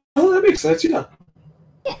 Oh, that makes sense, yeah.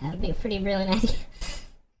 Yeah, that would be a pretty brilliant idea.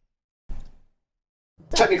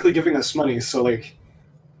 Technically giving us money, so like,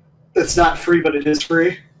 it's not free, but it is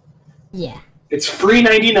free. Yeah. It's free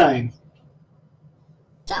 99.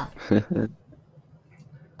 So,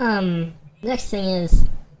 next thing is,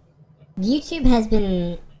 YouTube has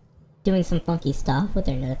been doing some funky stuff with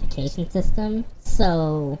their notification system,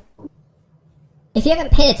 so if you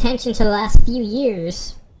haven't paid attention to the last few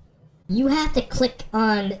years, you have to click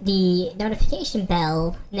on the notification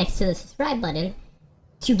bell next to the subscribe button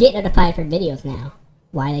to get notified for videos now.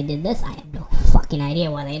 Why they did this, I have no fucking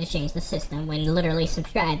idea why they had to change the system when literally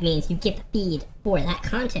subscribe means you get the feed for that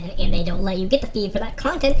content, and they don't let you get the feed for that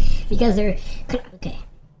content because they're... Okay.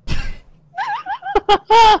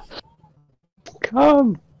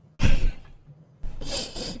 Come.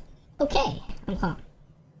 Okay, I'm calm.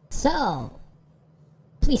 So,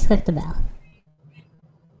 please click the bell.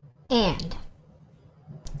 And,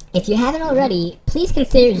 if you haven't already, please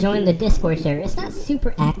consider joining the Discord server. It's not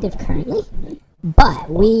super active currently, but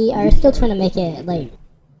we are still trying to make it, like,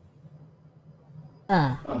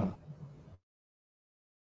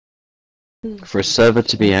 For a server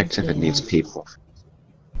to be active, it needs people.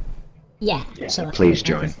 Yeah. So So please I'm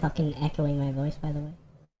join. just fucking echoing my voice, by the way.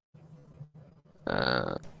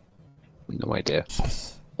 No idea.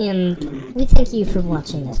 And we thank you for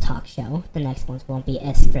watching this talk show. The next ones won't be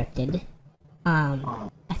as scripted. I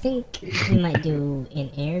think we might do an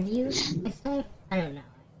interview next time. I don't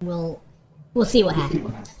know. We'll see what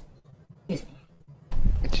happens.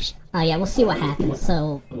 Excuse me. Yeah, we'll see what happens.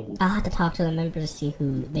 So I'll have to talk to the members to see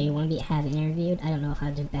who they want to have interviewed. I don't know if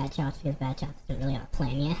I'll do BatJosh because BatJosh isn't really on a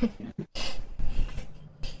plan yet.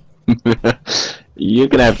 You're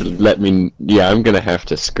gonna have to let me. Yeah, I'm gonna have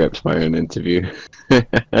to script my own interview.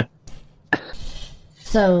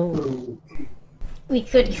 So we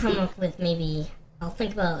could come up with maybe. I'll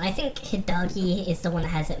think about. I think Hidoggi is the one that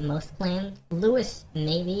has it most planned. Lewis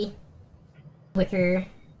maybe. Wicker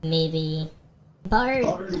maybe. Bard,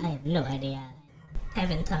 I have no idea. I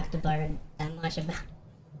haven't talked to Bard that much about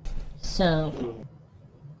it. So,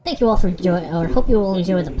 thank you all for hope you will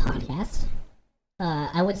enjoy the podcast.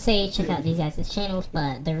 I would say check out these guys' channels,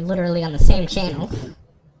 but they're literally on the same channel.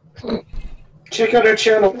 Check out our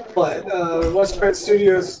channel at Wesbrine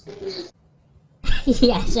Studios.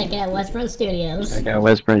 Yeah, check out Wesbrine Studios. Check out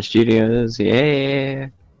Wesbrine Studios, yeah!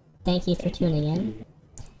 Thank you for tuning in.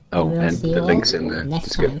 Oh, we'll and see the you link's all in the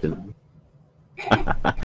next time. description.